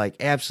excited. They're like,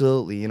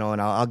 absolutely, and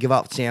I'll give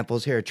out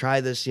samples here,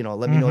 try this,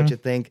 let me know what you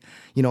think,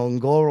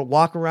 and go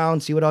walk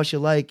around, see what else you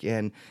like.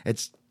 And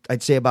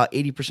I'd say about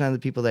 80% of the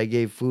people that I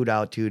gave food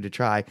out to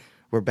try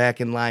were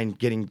back in line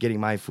getting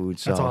my food.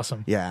 So that's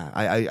awesome. Yeah,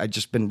 I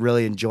just been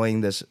really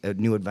enjoying this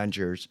new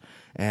adventures,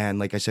 and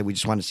like I said, we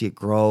just want to see it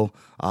grow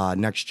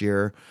next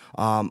year.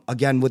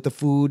 Again, with the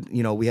food,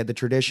 we had the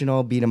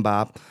traditional beat and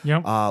bop.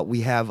 Yep.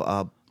 We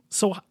have.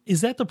 So is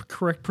that the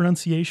correct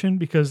pronunciation?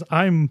 Because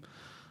I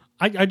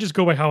just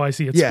go by how I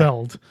see it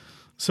spelled.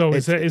 So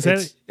is that it's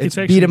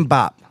actually beat and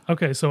bop?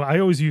 Okay, so I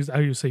always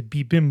say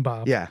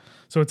bibimbap. Yeah.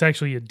 So it's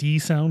actually a D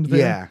sound there.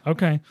 Yeah.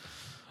 Okay.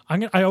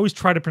 I always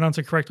try to pronounce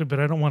it correctly, but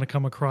I don't want to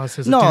come across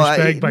as a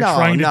douchebag by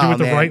trying to do it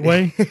the right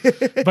way,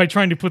 by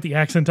trying to put the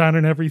accent on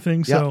and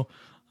everything. So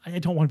I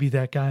don't want to be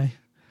that guy.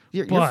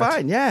 You're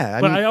fine, yeah.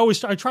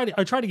 I try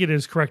to get it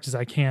as correct as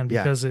I can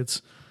because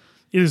it's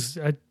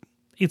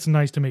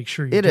nice to make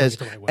sure you do it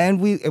the right way.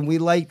 And we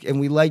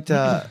like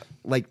to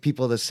like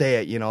people to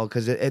say it,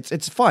 because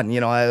it's fun,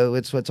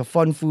 it's a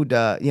fun food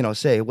to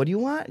say. What do you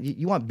want?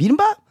 You want beat 'em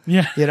bop?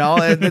 Yeah,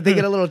 and they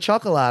get a little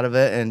chuckle out of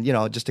it, and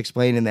just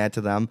explaining that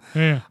to them.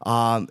 Yeah.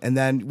 And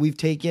then we've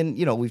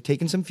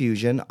taken some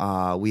fusion.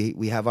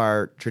 We have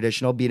our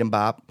traditional beat 'em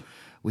bop.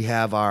 We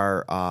have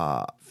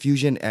our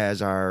fusion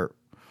as our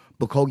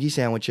bulgogi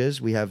sandwiches.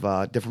 We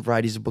have different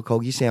varieties of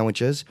bulgogi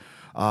sandwiches.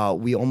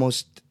 We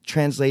almost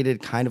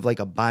translated kind of like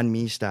a banh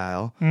mi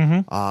style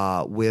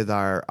with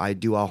I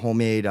do a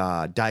homemade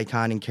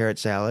daikon and carrot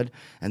salad,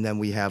 and then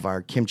we have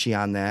our kimchi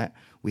on that.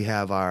 We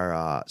have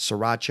our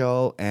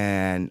sriracha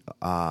and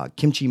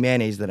kimchi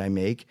mayonnaise that I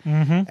make,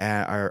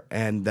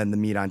 and then the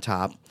meat on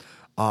top.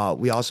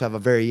 We also have a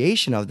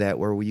variation of that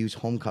where we use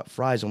home cut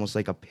fries, almost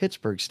like a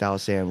Pittsburgh style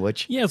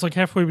sandwich. Yeah, it's like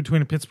halfway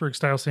between a Pittsburgh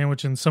style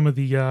sandwich and some of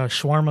the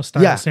shawarma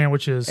style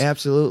sandwiches.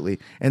 Absolutely.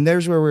 And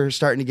there's where we're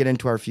starting to get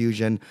into our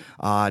fusion,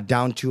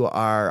 down to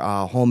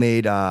our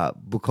homemade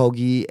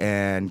bulgogi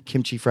and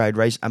kimchi fried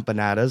rice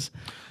empanadas,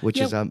 which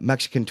is a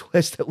Mexican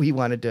twist that we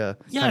wanted to.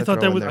 Yeah, I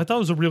thought it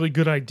was a really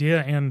good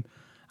idea, and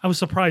I was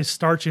surprised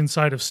starch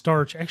inside of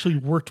starch actually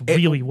worked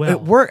really well.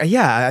 It worked,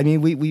 yeah. I mean,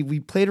 we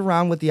played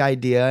around with the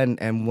idea,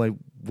 and when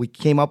we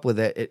came up with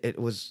it, it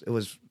was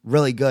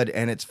really good.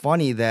 And it's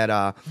funny that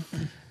I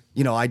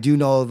do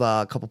know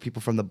a couple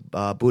people from the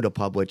Buddha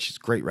Pub, which is a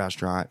great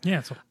restaurant.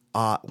 Yeah.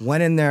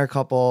 Went in there a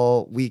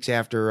couple weeks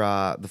after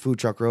the food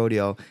truck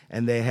rodeo,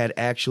 and they had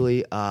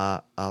actually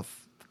a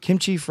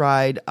kimchi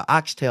fried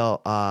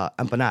oxtail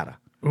empanada.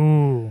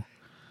 Ooh.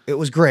 It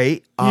was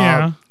great.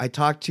 Yeah. I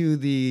talked to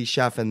the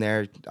chef in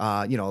there.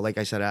 Like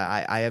I said,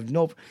 I have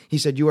no. He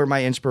said you are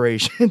my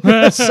inspiration.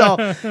 So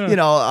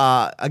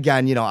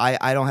again,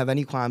 I don't have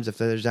any qualms if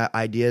there's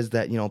ideas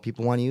that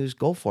people want to use.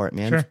 Go for it,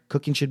 man. Sure.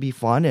 Cooking should be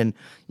fun, and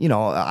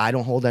I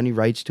don't hold any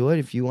rights to it.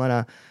 If you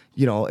want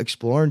to,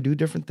 explore and do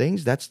different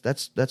things,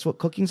 that's what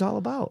cooking's all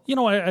about.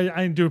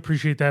 I do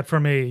appreciate that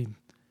from a.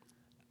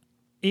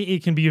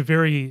 It can be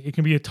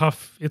a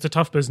tough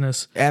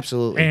business.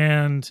 Absolutely.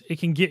 And it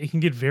can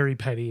get very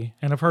petty.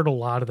 And I've heard a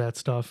lot of that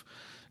stuff.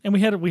 And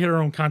we had our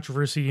own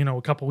controversy,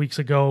 a couple weeks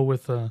ago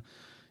with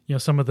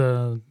some of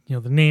the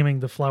the naming,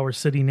 the Flower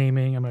City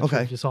naming. I'm not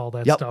sure if you saw all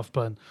that stuff,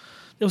 but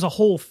it was a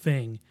whole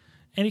thing.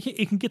 And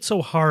it can get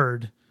so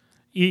hard.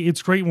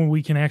 It's great when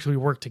we can actually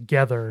work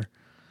together.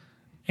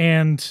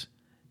 And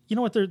you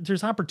know what?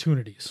 There's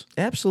opportunities.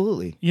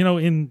 Absolutely.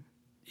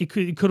 It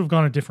could have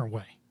gone a different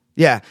way.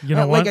 Yeah,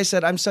 like what? I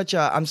said, I'm such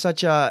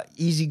a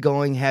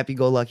easygoing,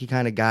 happy-go-lucky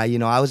kind of guy.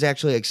 I was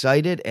actually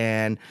excited,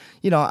 and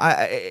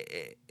I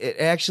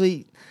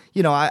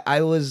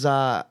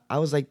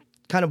was like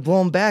kind of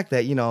blown back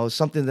that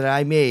something that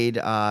I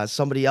made,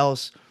 somebody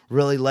else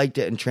really liked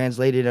it and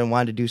translated it and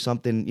wanted to do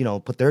something,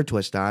 put their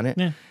twist on it.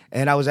 Yeah.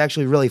 And I was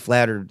actually really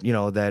flattered,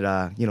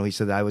 that he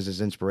said that I was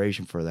his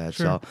inspiration for that.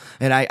 Sure. So,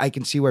 and I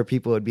can see where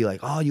people would be like,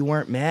 "Oh, you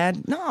weren't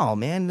mad?" No,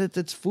 man,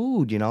 it's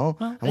food. Well,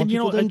 I want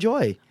people to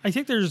enjoy. I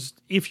think there's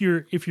if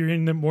you're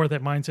in more of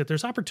that mindset,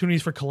 there's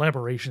opportunities for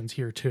collaborations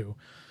here too,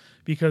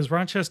 because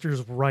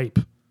Rochester's ripe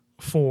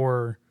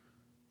for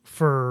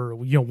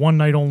one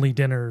night only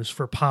dinners,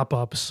 for pop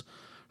ups,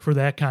 for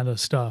that kind of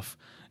stuff.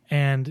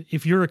 And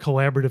if you're a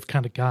collaborative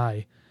kind of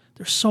guy,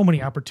 there's so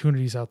many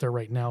opportunities out there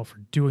right now for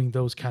doing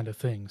those kind of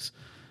things.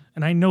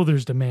 And I know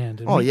there's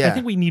demand. And I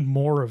think we need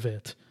more of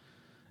it.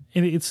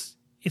 And it's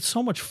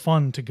so much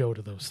fun to go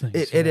to those things.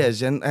 It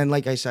is. And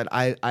like I said,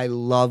 I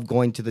love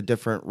going to the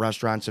different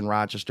restaurants in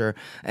Rochester.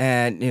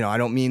 And, I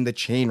don't mean the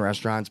chain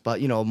restaurants,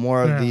 but,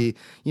 more of the,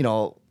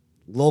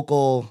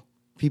 local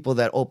people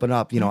that open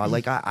up. I'm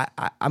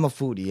a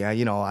foodie.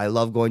 I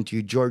love going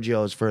to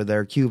Giorgio's for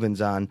their Cubans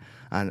on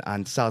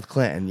South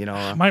Clinton.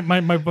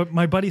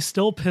 My buddy's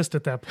still pissed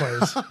at that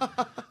place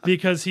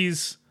because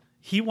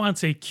he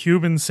wants a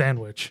Cuban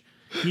sandwich.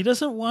 He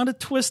doesn't want a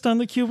twist on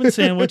the Cuban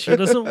sandwich. He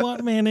doesn't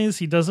want mayonnaise.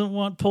 He doesn't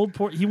want pulled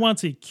pork. He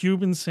wants a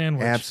Cuban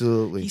sandwich.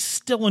 Absolutely. He's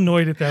still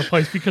annoyed at that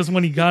place because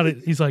when he got it,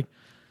 he's like,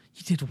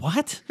 "You did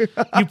what?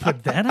 You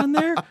put that on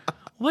there?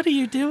 What are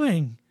you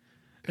doing?"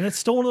 And it's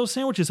still one of those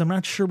sandwiches. I'm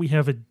not sure we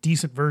have a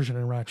decent version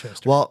in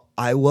Rochester. Well,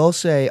 I will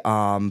say,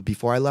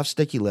 before I left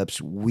Sticky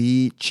Lips,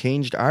 we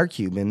changed our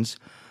Cubans,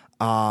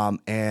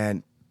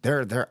 and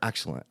they're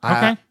excellent.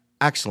 Okay.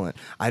 Excellent.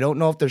 I don't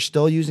know if they're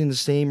still using the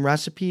same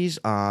recipes,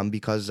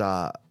 because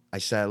I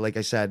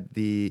said,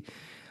 the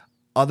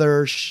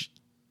other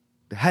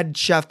head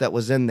chef that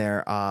was in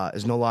there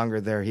is no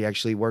longer there. He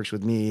actually works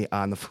with me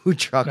on the food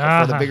truck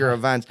for the bigger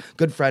events.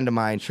 Good friend of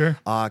mine. Sure.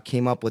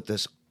 Came up with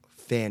this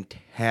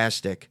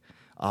fantastic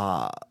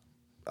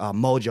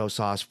mojo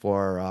sauce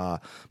for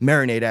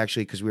marinade,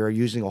 actually, because we were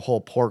using a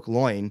whole pork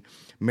loin,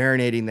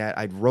 marinating that.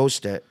 I'd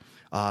roast it,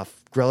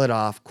 grill it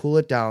off, cool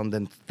it down,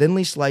 then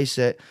thinly slice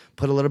it,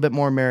 put a little bit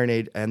more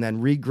marinade, and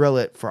then re-grill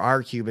it for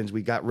our Cubans.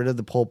 We got rid of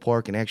the pulled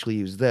pork and actually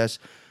used this.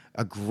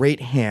 A great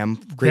ham,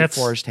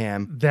 forest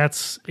ham.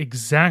 That's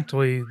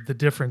exactly the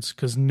difference,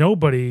 because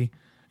nobody,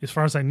 as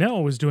far as I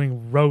know, is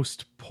doing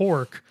roast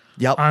pork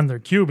on their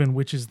Cuban,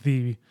 which is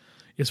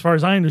as far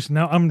as I understand,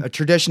 now I'm a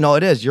traditional.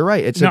 It is. You're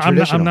right. It's a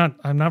traditional.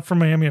 I'm not from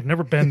Miami. I've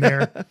never been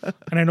there,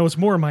 and I know it's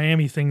more a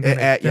Miami thing than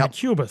a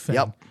Cuba thing.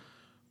 Yep.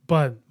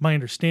 But my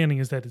understanding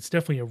is that it's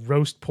definitely a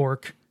roast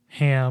pork,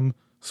 ham,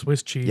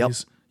 Swiss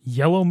cheese,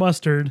 yellow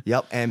mustard,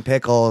 and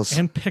pickles,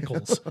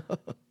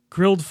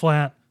 grilled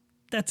flat.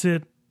 That's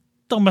it.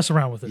 Don't mess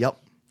around with it. Yep.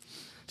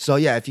 So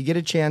yeah, if you get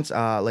a chance,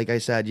 like I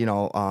said,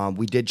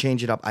 we did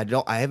change it up.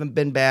 I haven't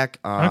been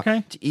back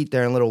to eat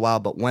there in a little while,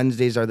 but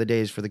Wednesdays are the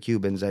days for the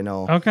Cubans. I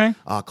know. Okay.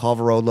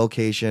 Culver Road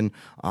location.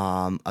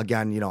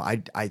 Again,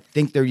 I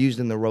think they're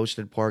using the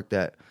roasted pork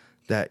that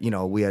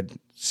we had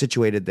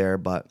situated there,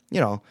 but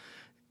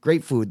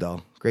great food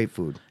though. Great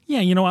food. Yeah,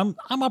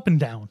 I'm up and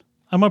down.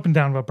 I'm up and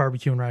down about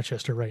barbecue in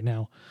Rochester right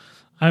now.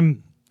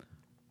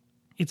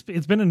 It's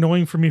been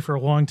annoying for me for a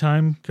long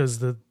time, because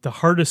the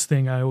hardest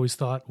thing I always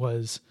thought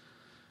was.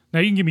 Now,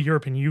 you can give me your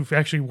opinion. You've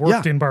actually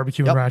worked in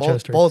barbecue in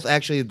Rochester. Both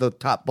actually the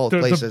top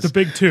places. The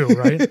big two,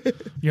 right?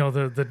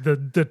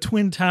 The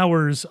twin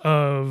towers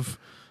of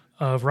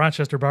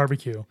Rochester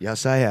barbecue.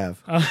 Yes, I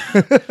have.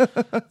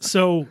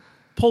 So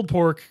pulled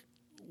pork,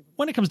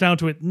 when it comes down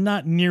to it,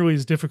 not nearly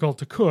as difficult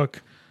to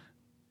cook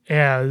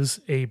as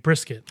a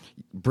brisket.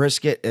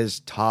 Brisket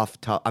is tough.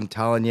 I'm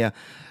telling you,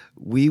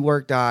 we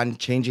worked on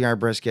changing our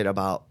brisket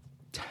about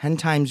 10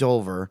 times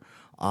over.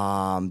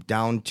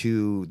 Down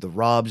to the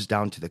rubs,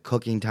 down to the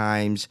cooking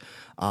times.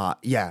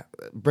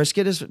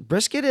 Brisket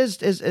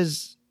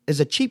is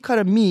a cheap cut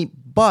of meat,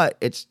 but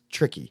it's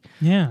tricky.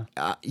 Yeah.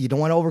 You don't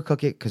want to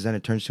overcook it, because then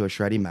it turns to a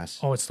shreddy mess.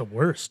 Oh, it's the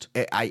worst.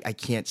 I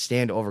can't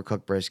stand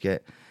overcooked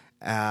brisket.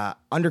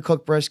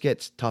 Undercooked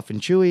brisket's tough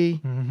and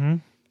chewy. Mm-hmm.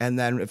 And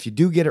then if you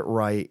do get it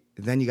right,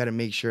 then you got to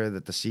make sure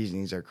that the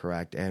seasonings are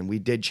correct. And we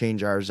did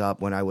change ours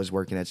up when I was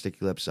working at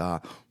Sticky Lips.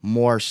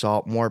 More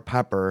salt, more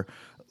pepper,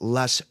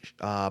 less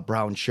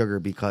brown sugar,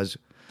 because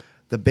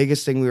the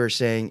biggest thing we were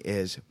saying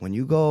is when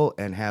you go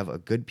and have a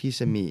good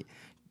piece of meat,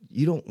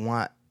 you don't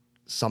want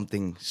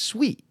something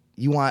sweet.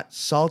 You want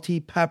salty,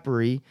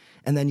 peppery,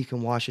 and then you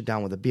can wash it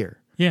down with a beer.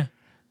 Yeah.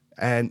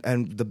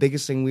 And the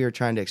biggest thing we were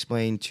trying to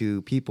explain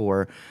to people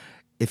were,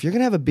 if you're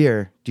going to have a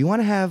beer, do you want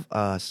to have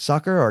a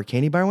sucker or a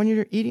candy bar when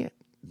you're eating it?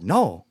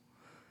 No.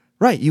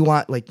 Right. You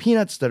want like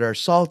peanuts that are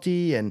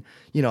salty and,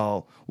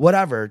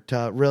 whatever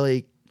to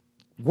really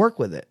work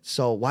with it.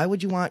 So why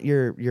would you want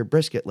your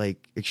brisket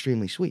like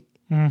extremely sweet?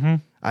 Mm-hmm.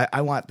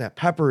 I want that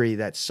peppery,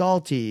 that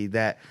salty,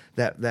 that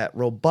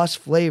robust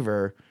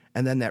flavor,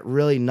 and then that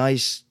really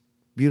nice,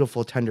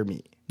 beautiful, tender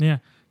meat. Yeah.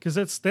 Because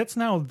that's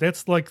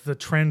like the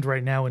trend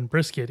right now in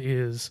brisket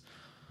is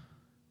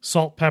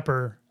salt,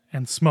 pepper,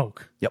 and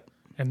smoke. Yep.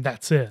 And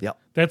that's it. Yep.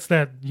 That's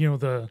the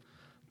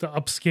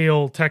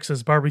upscale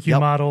Texas barbecue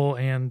model,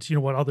 and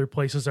what other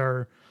places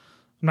are.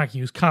 I'm not gonna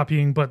use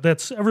copying, but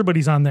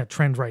everybody's on that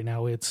trend right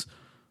now. It's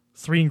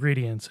 3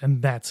 ingredients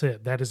and that's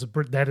it. That is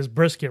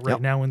brisket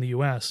right now in the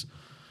U.S.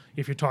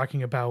 If you're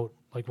talking about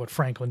like what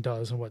Franklin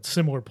does and what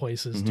similar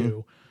places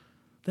do,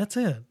 that's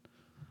it.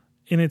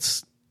 And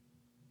it's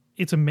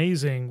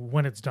amazing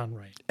when it's done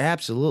right.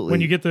 Absolutely.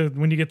 When you get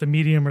the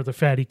medium or the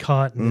fatty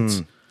cut and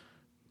it's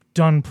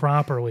done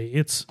properly,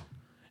 it's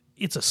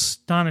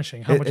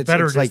astonishing how much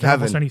better it is like than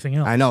heaven. almost anything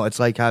else. I know, it's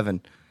like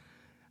heaven.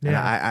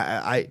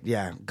 Yeah.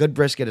 And good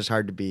brisket is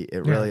hard to beat.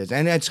 It really is,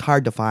 and it's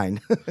hard to find.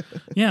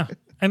 Yeah,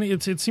 and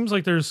it seems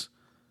like there's,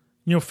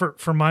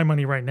 for my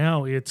money right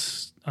now,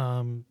 it's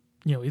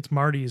it's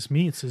Marty's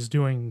Meats is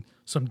doing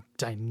some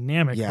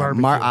dynamic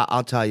barbecue.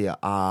 I'll tell you,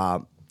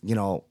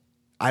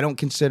 I don't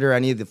consider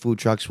any of the food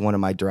trucks one of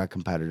my direct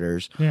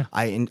competitors. Yeah.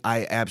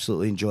 I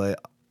absolutely enjoy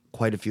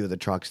quite a few of the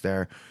trucks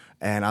there.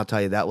 And I'll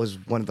tell you, that was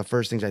one of the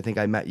first things I think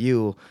I met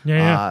you,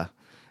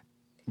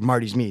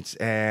 Marty's Meats.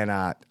 And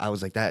I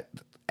was like, that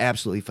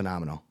absolutely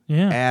phenomenal.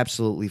 Yeah.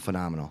 Absolutely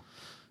phenomenal.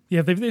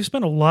 Yeah, they've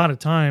spent a lot of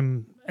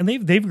time, and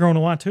they've grown a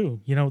lot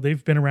too.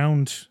 They've been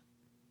around.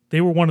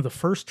 They were one of the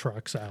first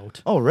trucks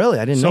out. Oh, really?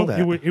 I didn't know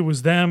that. It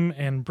was them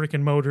and Brick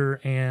and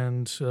Motor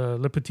and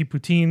Le Petit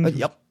Poutine.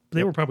 Yep.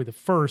 They were probably the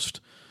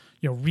first,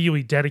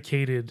 really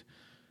dedicated.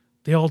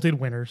 They all did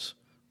winners.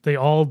 They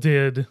all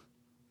started,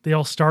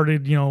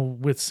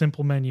 with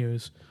simple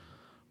menus,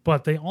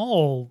 but they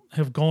all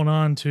have gone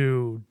on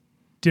to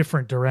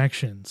different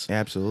directions.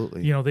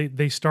 Absolutely.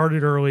 They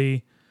started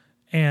early,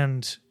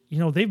 and,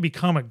 they've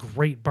become a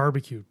great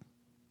barbecue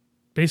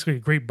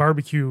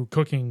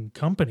cooking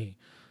company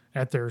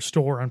at their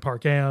store on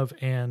Park Ave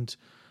and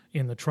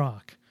in the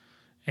truck.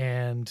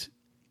 And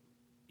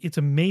it's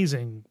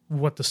amazing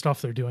what the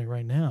stuff they're doing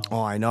right now.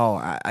 Oh, I know.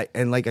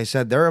 And like I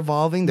said, they're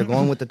evolving. They're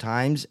going with the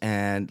times.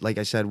 And like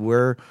I said,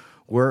 we're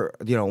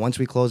once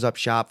we close up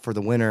shop for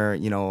the winter,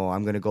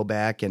 I'm going to go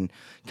back and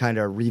kind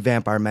of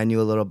revamp our menu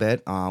a little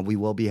bit. We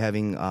will be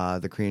having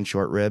the Korean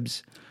short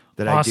ribs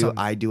that awesome.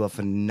 I do a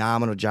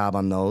phenomenal job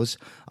on those.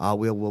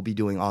 We'll be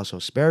doing also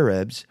spare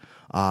ribs,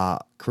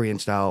 Korean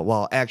style.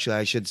 Well, actually,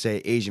 I should say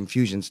Asian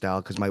fusion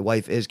style, because my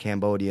wife is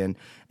Cambodian,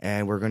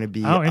 and we're going to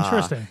be. Oh,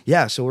 interesting.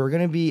 So we're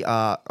going to be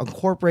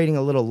incorporating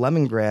a little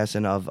lemongrass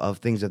and of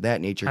things of that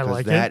nature,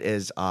 because that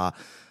is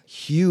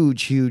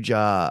huge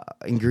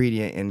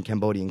ingredient in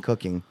Cambodian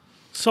cooking.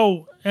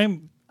 So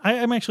I'm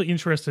actually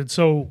interested.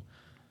 So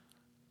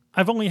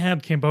I've only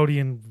had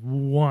Cambodian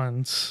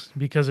once,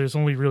 because there's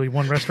only really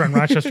one restaurant in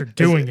Rochester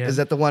doing it. Is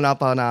that the one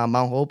up on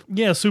Mount Hope?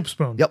 Yeah, Soup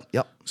Spoon.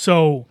 Yep.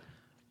 So,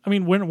 I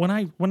mean, when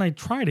I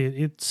tried it,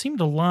 it seemed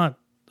a lot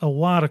of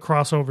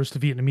crossovers to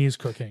Vietnamese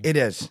cooking. It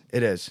is.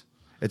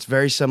 It's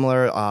very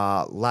similar.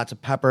 Lots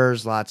of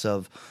peppers, lots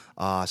of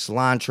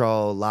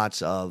cilantro,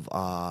 lots of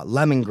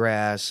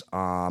lemongrass,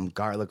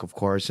 garlic, of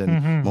course,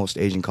 in most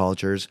Asian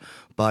cultures.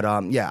 But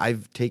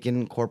I've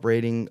taken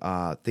incorporating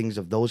things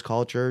of those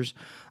cultures.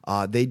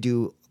 They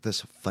do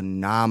this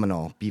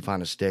phenomenal beef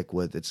on a stick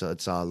with it's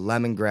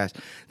lemongrass.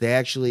 They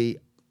actually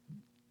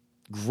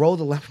grow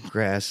the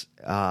lemongrass.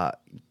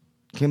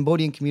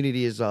 Cambodian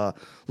community is a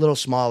little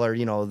smaller,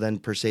 than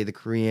per se the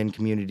Korean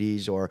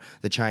communities or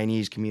the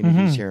Chinese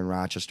communities here in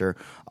Rochester.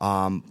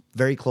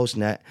 Very close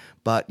knit,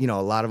 but a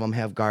lot of them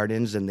have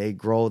gardens and they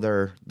grow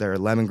their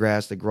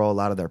lemongrass. They grow a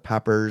lot of their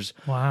peppers.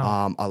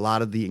 Wow. A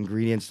lot of the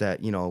ingredients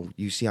that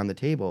you see on the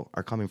table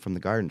are coming from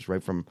the gardens,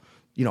 right from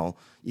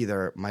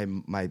either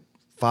my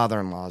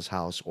father-in-law's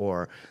house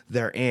or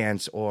their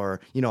aunts or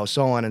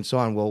so on and so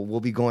on.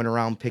 We'll be going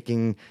around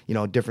picking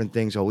different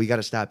things. Oh, we got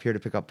to stop here to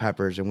pick up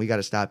peppers, and we got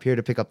to stop here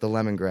to pick up the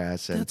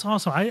lemongrass. And that's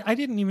awesome. I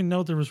didn't even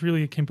know there was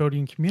really a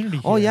Cambodian community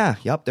here. Oh yeah,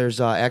 yep. There's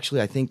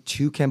actually I think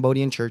 2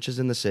 Cambodian churches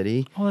in the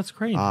city. Oh, that's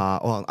great.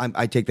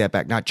 I take that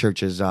back. Not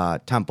churches,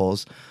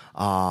 temples.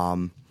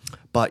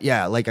 But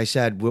yeah, like I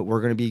said,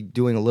 we're going to be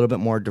doing a little bit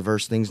more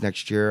diverse things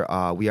next year.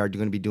 We are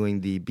going to be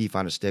doing the beef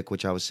on a stick,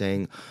 which I was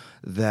saying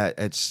that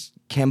it's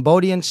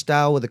Cambodian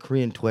style with a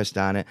Korean twist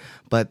on it.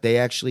 But they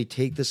actually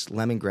take this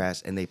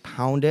lemongrass and they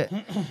pound it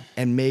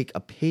and make a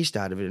paste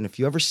out of it. And if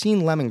you ever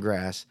seen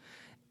lemongrass,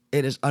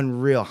 it is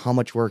unreal how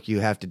much work you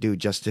have to do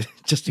just to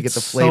get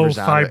the flavors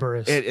so out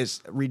fibrous. of it. It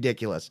is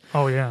ridiculous.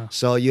 Oh yeah.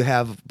 So you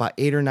have about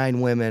 8 or 9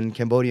 women,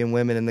 Cambodian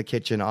women in the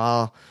kitchen,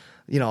 all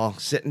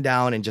sitting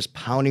down and just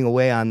pounding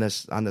away on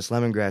this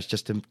lemongrass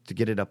just to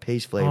get it a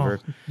paste flavor.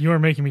 Oh, you are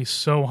making me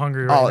so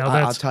hungry right now.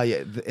 I'll tell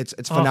you, it's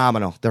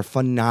phenomenal. They're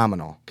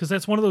phenomenal. Because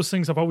that's one of those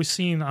things I've always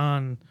seen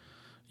on,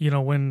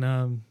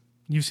 when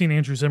you've seen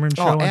Andrew Zimmern's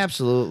show. Oh,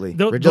 absolutely.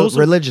 Those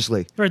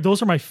Religiously. Right.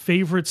 Those are my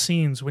favorite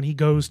scenes when he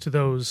goes to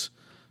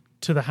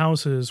the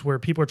houses where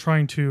people are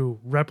trying to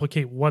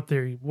replicate what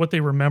they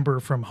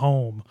remember from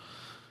home,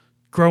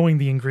 growing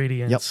the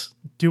ingredients,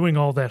 doing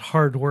all that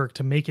hard work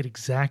to make it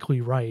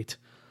exactly right.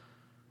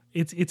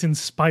 It's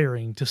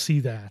inspiring to see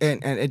that.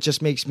 And it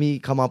just makes me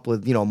come up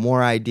with,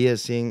 more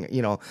ideas, seeing,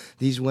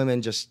 these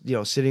women just,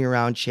 sitting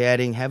around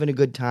chatting, having a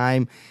good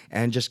time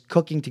and just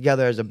cooking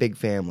together as a big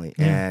family.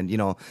 Yeah.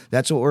 And,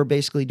 that's what we're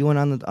basically doing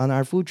on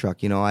our food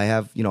truck. I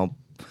have,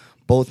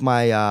 both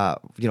my,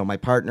 my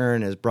partner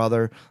and his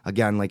brother.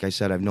 Again, like I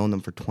said, I've known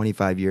them for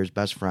 25 years,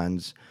 best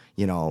friends.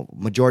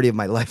 Majority of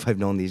my life I've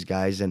known these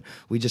guys, and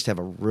we just have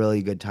a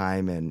really good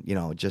time. And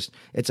just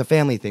it's a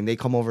family thing. They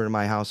come over to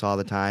my house all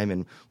the time,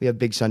 and we have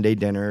big Sunday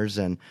dinners.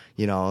 And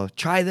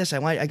try this.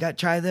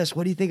 Try this.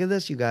 What do you think of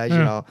this, you guys?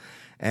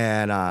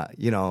 And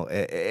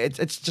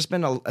it's just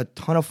been a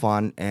ton of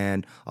fun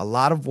and a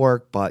lot of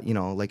work. But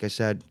like I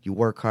said, you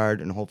work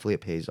hard, and hopefully it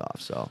pays off.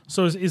 So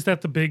is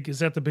that the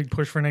big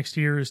push for next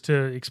year? Is to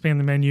expand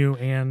the menu?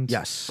 And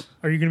yes,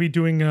 are you going to be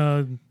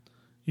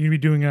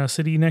doing a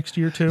city next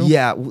year too?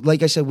 Yeah,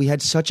 like I said, we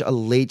had such a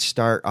late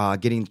start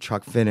getting the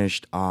truck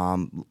finished.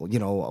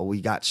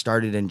 We got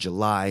started in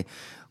July.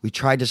 We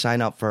tried to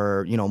sign up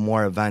for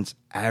more events.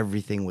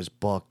 Everything was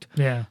booked.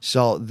 Yeah.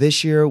 So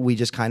this year we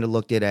just kind of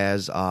looked at it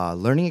as a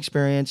learning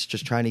experience,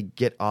 just trying to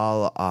get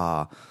all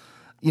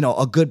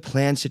a good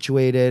plan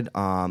situated,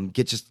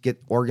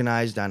 get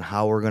organized on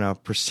how we're gonna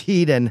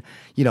proceed, and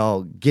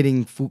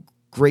getting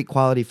great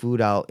quality food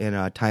out in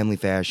a timely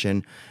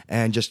fashion.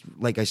 And just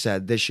like I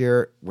said, this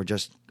year we're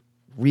just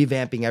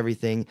revamping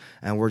everything,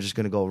 and we're just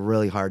going to go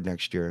really hard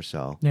next year.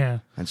 So yeah,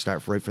 and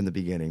start right from the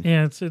beginning.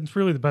 Yeah, it's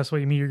really the best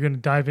way. You're going to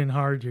dive in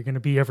hard. You're going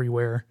to be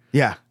everywhere.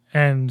 Yeah.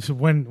 And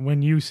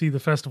when you see the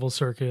festival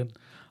circuit,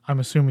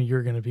 I'm assuming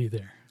you're going to be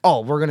there.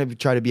 Oh, we're going to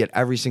try to be at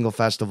every single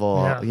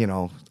festival,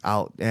 yeah.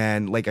 Out.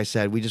 And like I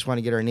said, we just want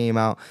to get our name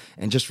out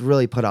and just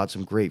really put out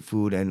some great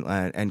food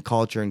and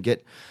culture, and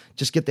get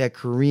that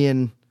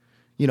Korean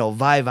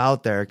vibe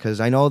out there, because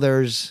I know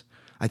there's,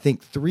 I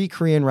think, 3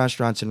 Korean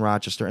restaurants in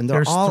Rochester, and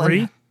they're all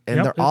 3?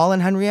 They're all in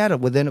Henrietta,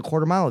 within a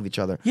quarter mile of each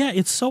other. Yeah,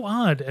 it's so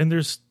odd. And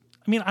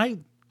I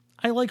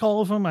like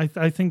all of them. I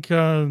think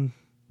oh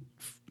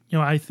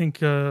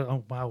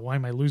wow, why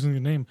am I losing the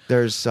name?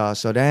 There's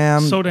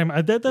Sodam.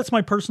 Sodam. That's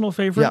my personal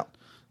favorite. Yeah.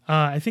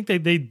 I think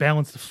they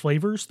balance the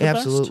flavors the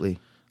Absolutely.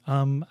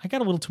 best. I got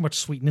a little too much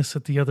sweetness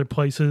at the other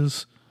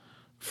places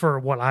for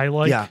what I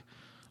like. Yeah.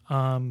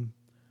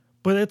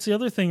 But that's the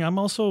other thing.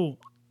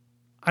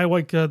 I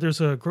like,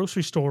 there's a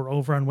grocery store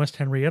over on West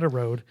Henrietta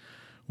Road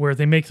where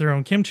they make their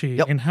own kimchi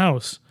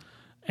in-house.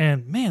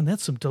 And man,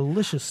 that's some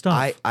delicious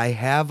stuff. I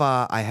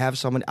have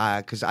someone,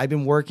 because I've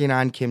been working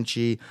on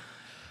kimchi.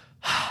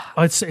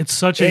 It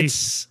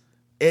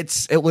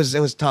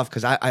was tough,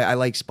 because I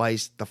like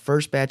spice. The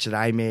first batch that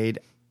I made,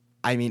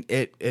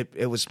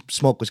 it was,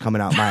 smoke was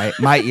coming out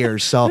my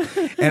ears. So,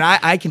 and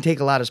I can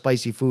take a lot of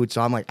spicy food.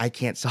 So I'm like, I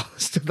can't sell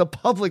this to the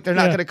public. They're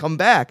not going to come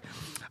back.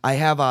 I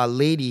have a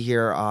lady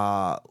here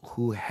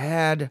who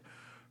had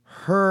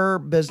her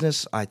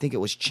business. I think it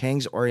was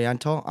Chang's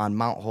Oriental on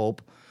Mount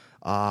Hope.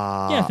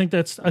 I think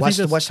that's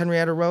West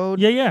Henrietta Road.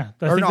 Yeah.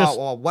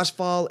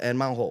 Westfall and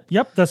Mount Hope.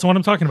 Yep, that's the one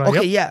I'm talking about.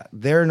 Okay, yep. Yeah,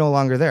 they're no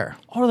longer there.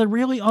 Oh, they're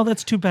really? Oh,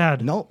 that's too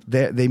bad. No,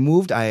 they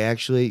moved.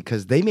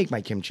 Because they make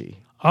my kimchi.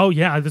 Oh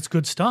yeah, that's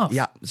good stuff.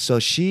 Yeah. So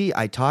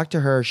I talked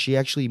to her. She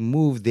actually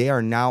moved. They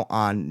are now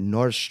on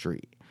North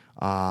Street.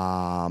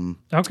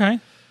 Okay.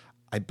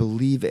 I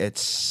believe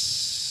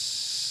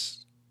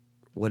it's,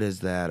 what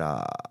is that?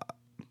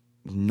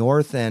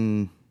 North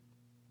and,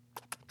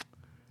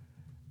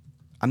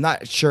 I'm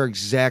not sure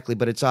exactly,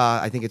 but it's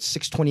I think it's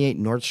 628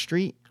 North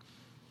Street.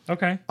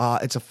 Okay.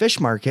 It's a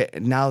fish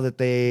market now that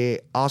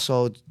they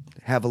also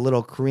have a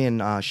little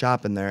Korean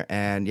shop in there,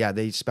 and yeah,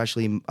 they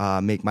especially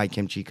make my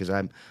kimchi, because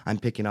I'm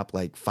picking up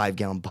like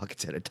 5-gallon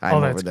buckets at a time.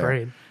 Oh, that's over there.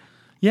 Great.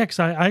 Yeah, because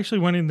I actually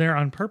went in there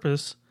on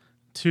purpose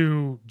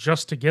to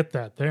get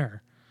that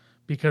there,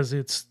 because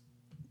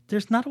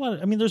there's not a lot.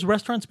 There's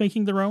restaurants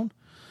making their own,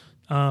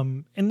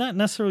 and not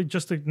necessarily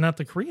just not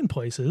the Korean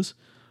places,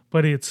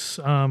 but it's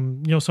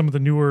some of the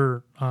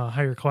newer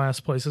higher class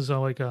places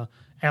like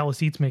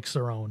Alice Eats makes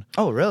their own.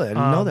 Oh, really? I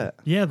didn't know that.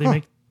 Yeah,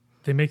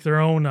 they make their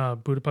own.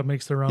 Buddha Pub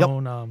makes their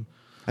own.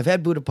 I've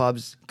had Buddha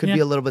pubs. Could be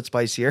a little bit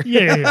spicier.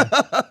 Yeah.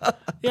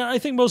 Yeah, I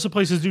think most of the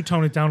places do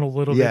tone it down a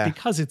little Yeah. bit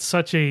because it's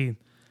such a,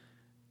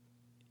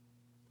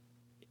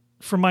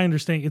 from my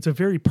understanding, it's a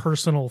very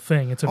personal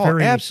thing. It's a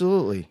very,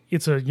 absolutely.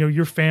 it's a,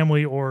 your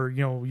family or,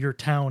 your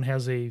town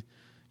has a,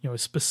 a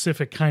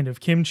specific kind of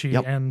kimchi,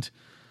 Yep. and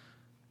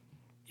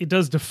it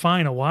does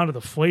define a lot of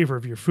the flavor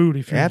of your food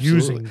if you're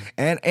Absolutely. using.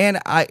 And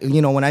I,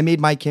 when I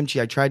made my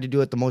kimchi, I tried to do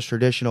it the most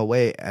traditional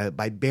way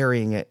by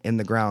burying it in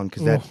the ground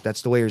because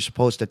that's the way you're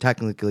supposed to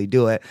technically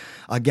do it.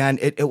 Again,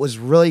 it was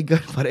really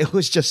good, but it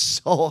was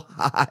just so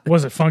hot.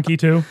 Was it funky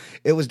too?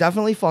 It was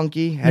definitely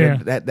funky.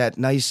 Had that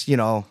nice,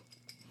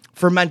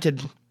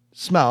 fermented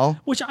smell.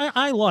 Which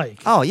I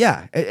like. Oh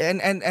yeah,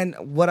 and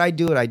what I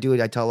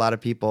tell a lot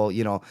of people,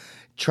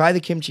 try the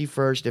kimchi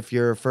first if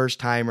you're a first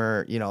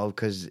timer,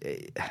 because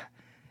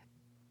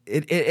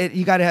it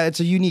you gotta have,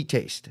 it's a unique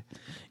taste.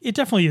 It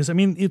definitely is. I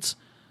mean, it's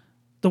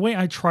the way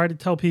I try to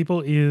tell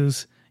people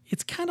is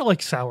it's kind of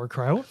like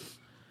sauerkraut.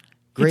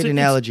 Great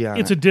analogy on it.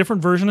 It's a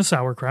different version of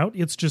sauerkraut.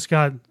 It's just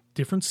got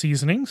different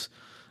seasonings,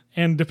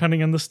 and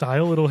depending on the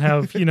style, it'll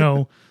have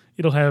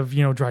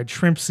dried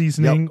shrimp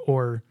seasoning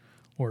or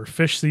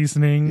fish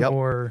seasoning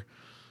or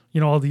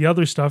all the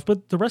other stuff.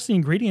 But the rest of the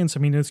ingredients,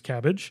 I mean, it's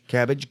cabbage,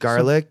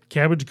 garlic.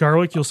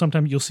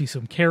 You'll see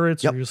some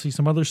carrots or you'll see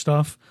some other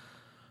stuff.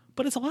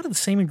 But it's a lot of the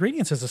same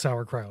ingredients as the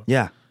sauerkraut.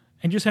 Yeah.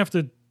 And you just have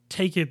to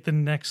take it the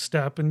next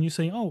step and you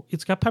say, oh,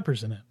 it's got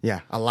peppers in it.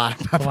 Yeah, a lot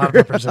of pepper. A lot of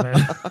peppers in it.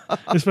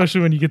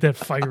 Especially when you get that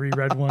fiery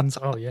red ones.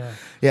 Oh, yeah.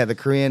 Yeah, the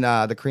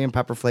Korean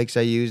pepper flakes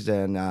I used,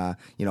 and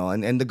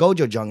and the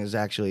gochujang is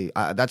actually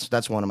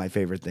that's one of my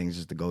favorite things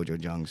is the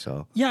gochujang.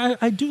 So yeah,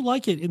 I do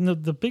like it. And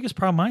the biggest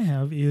problem I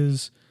have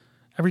is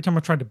every time I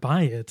try to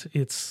buy it,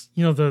 it's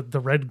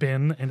the red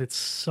bin, and it's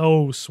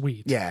so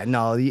sweet. Yeah,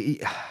 no.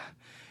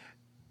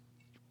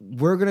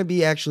 We're going to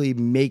be actually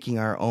making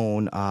our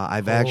own.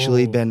 I've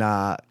actually been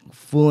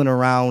fooling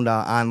around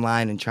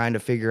online and trying to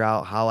figure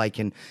out how I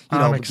can,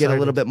 get a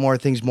little bit more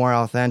things more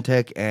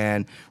authentic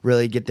and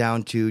really get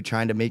down to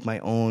trying to make my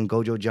own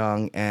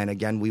gochujang. And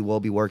again, we will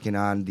be working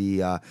on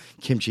the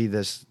kimchi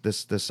this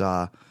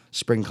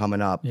spring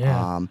coming up.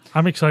 Yeah,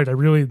 I'm excited. I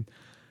really,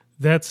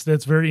 that's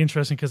very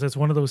interesting because that's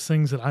one of those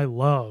things that I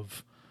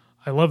love.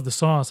 I love the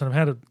sauce, and I've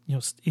had it.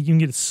 You can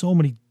get so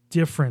many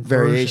different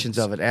variations versions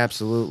of it.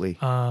 Absolutely.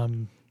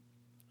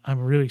 I'm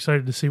really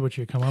excited to see what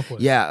you come up with.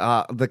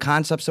 Yeah, the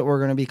concepts that we're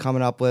going to be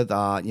coming up with,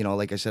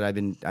 like I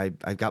said,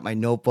 I've got my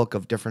notebook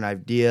of different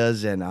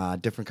ideas and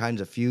different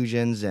kinds of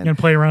fusions. And you're going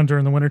to play around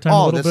during the wintertime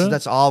a little bit?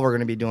 That's all we're going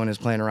to be doing is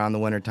playing around the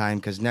wintertime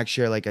because next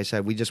year, like I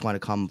said, we just want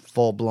to come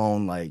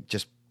full-blown, like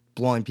just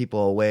blowing people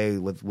away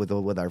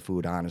with our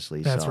food,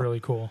 honestly. That's really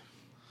cool.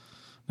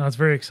 No, it's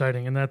very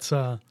exciting. And that's,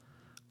 I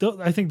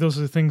think those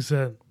are the things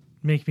that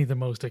make me the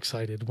most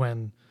excited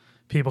when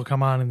people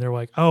come on and they're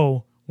like,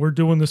 oh, we're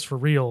doing this for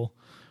real.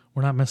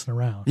 We're not messing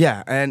around.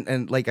 Yeah,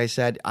 and like I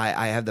said,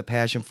 I have the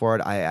passion for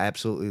it. I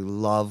absolutely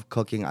love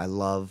cooking. I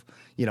love,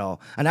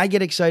 and I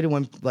get excited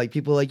when like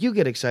people like you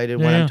get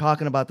excited when I'm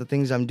talking about the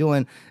things I'm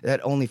doing.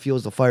 That only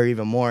fuels the fire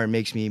even more and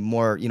makes me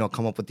more,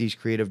 come up with these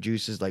creative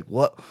juices. Like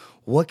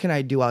what can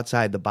I do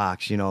outside the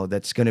box?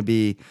 That's going to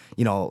be,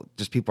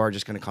 just people are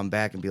just going to come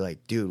back and be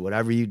like, dude,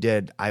 whatever you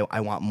did, I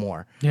want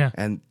more. Yeah,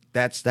 and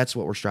that's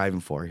what we're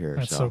striving for here.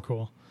 That's so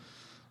cool.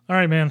 All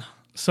right, man.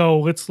 So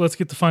let's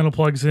get the final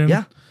plugs in.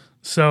 Yeah.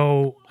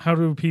 So how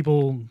do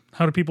people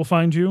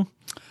find you?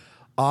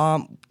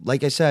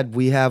 Like I said,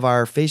 we have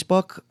our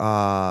Facebook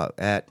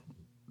at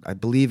I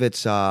believe it's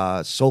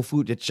Soul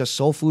Food. It's just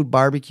Soul Food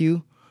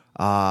Barbecue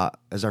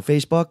as our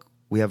Facebook.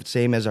 We have the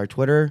same as our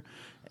Twitter,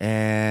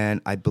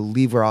 and I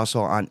believe we're also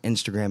on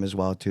Instagram as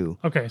well too.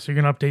 Okay, so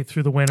you're gonna update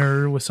through the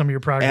winter with some of your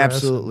progress.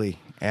 Absolutely.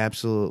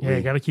 Yeah,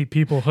 you got to keep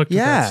people hooked. with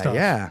that stuff.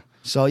 Yeah.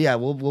 So yeah,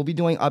 we'll be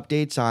doing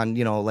updates on,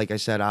 like I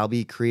said, I'll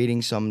be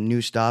creating some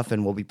new stuff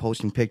and we'll be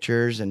posting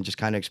pictures and just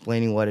kind of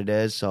explaining what it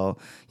is. So,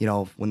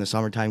 when the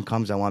summertime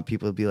comes, I want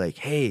people to be like,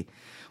 hey,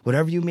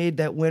 whatever you made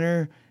that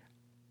winter,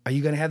 are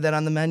you going to have that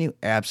on the menu?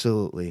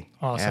 Absolutely.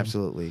 Awesome.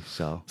 Absolutely.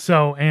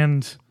 So,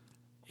 and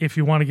if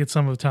you want to get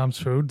some of Tom's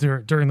food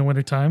during the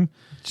wintertime,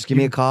 just give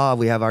me a call.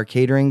 We have our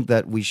catering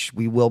that we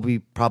will be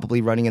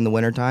probably running in the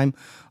wintertime.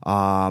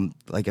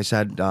 Like I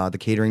said, the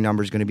catering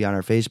number is going to be on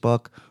our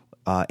Facebook,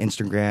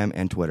 Instagram,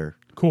 and Twitter.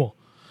 Cool.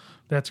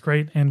 That's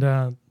great.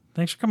 And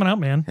thanks for coming out,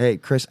 man. Hey,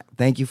 Chris,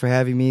 thank you for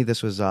having me.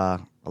 This was a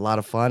lot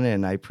of fun,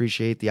 and I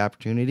appreciate the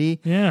opportunity.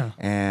 Yeah.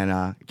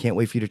 And can't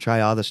wait for you to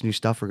try all this new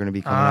stuff we're going to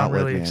be coming out with,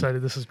 I'm really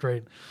excited. This is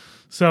great.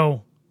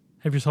 So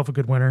have yourself a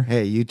good winter.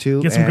 Hey, you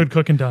too. Get some good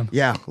cooking done.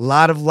 Yeah, a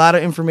lot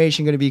of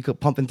information going to be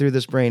pumping through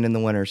this brain in the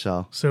winter.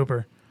 So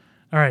super.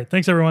 All right.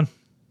 Thanks, everyone.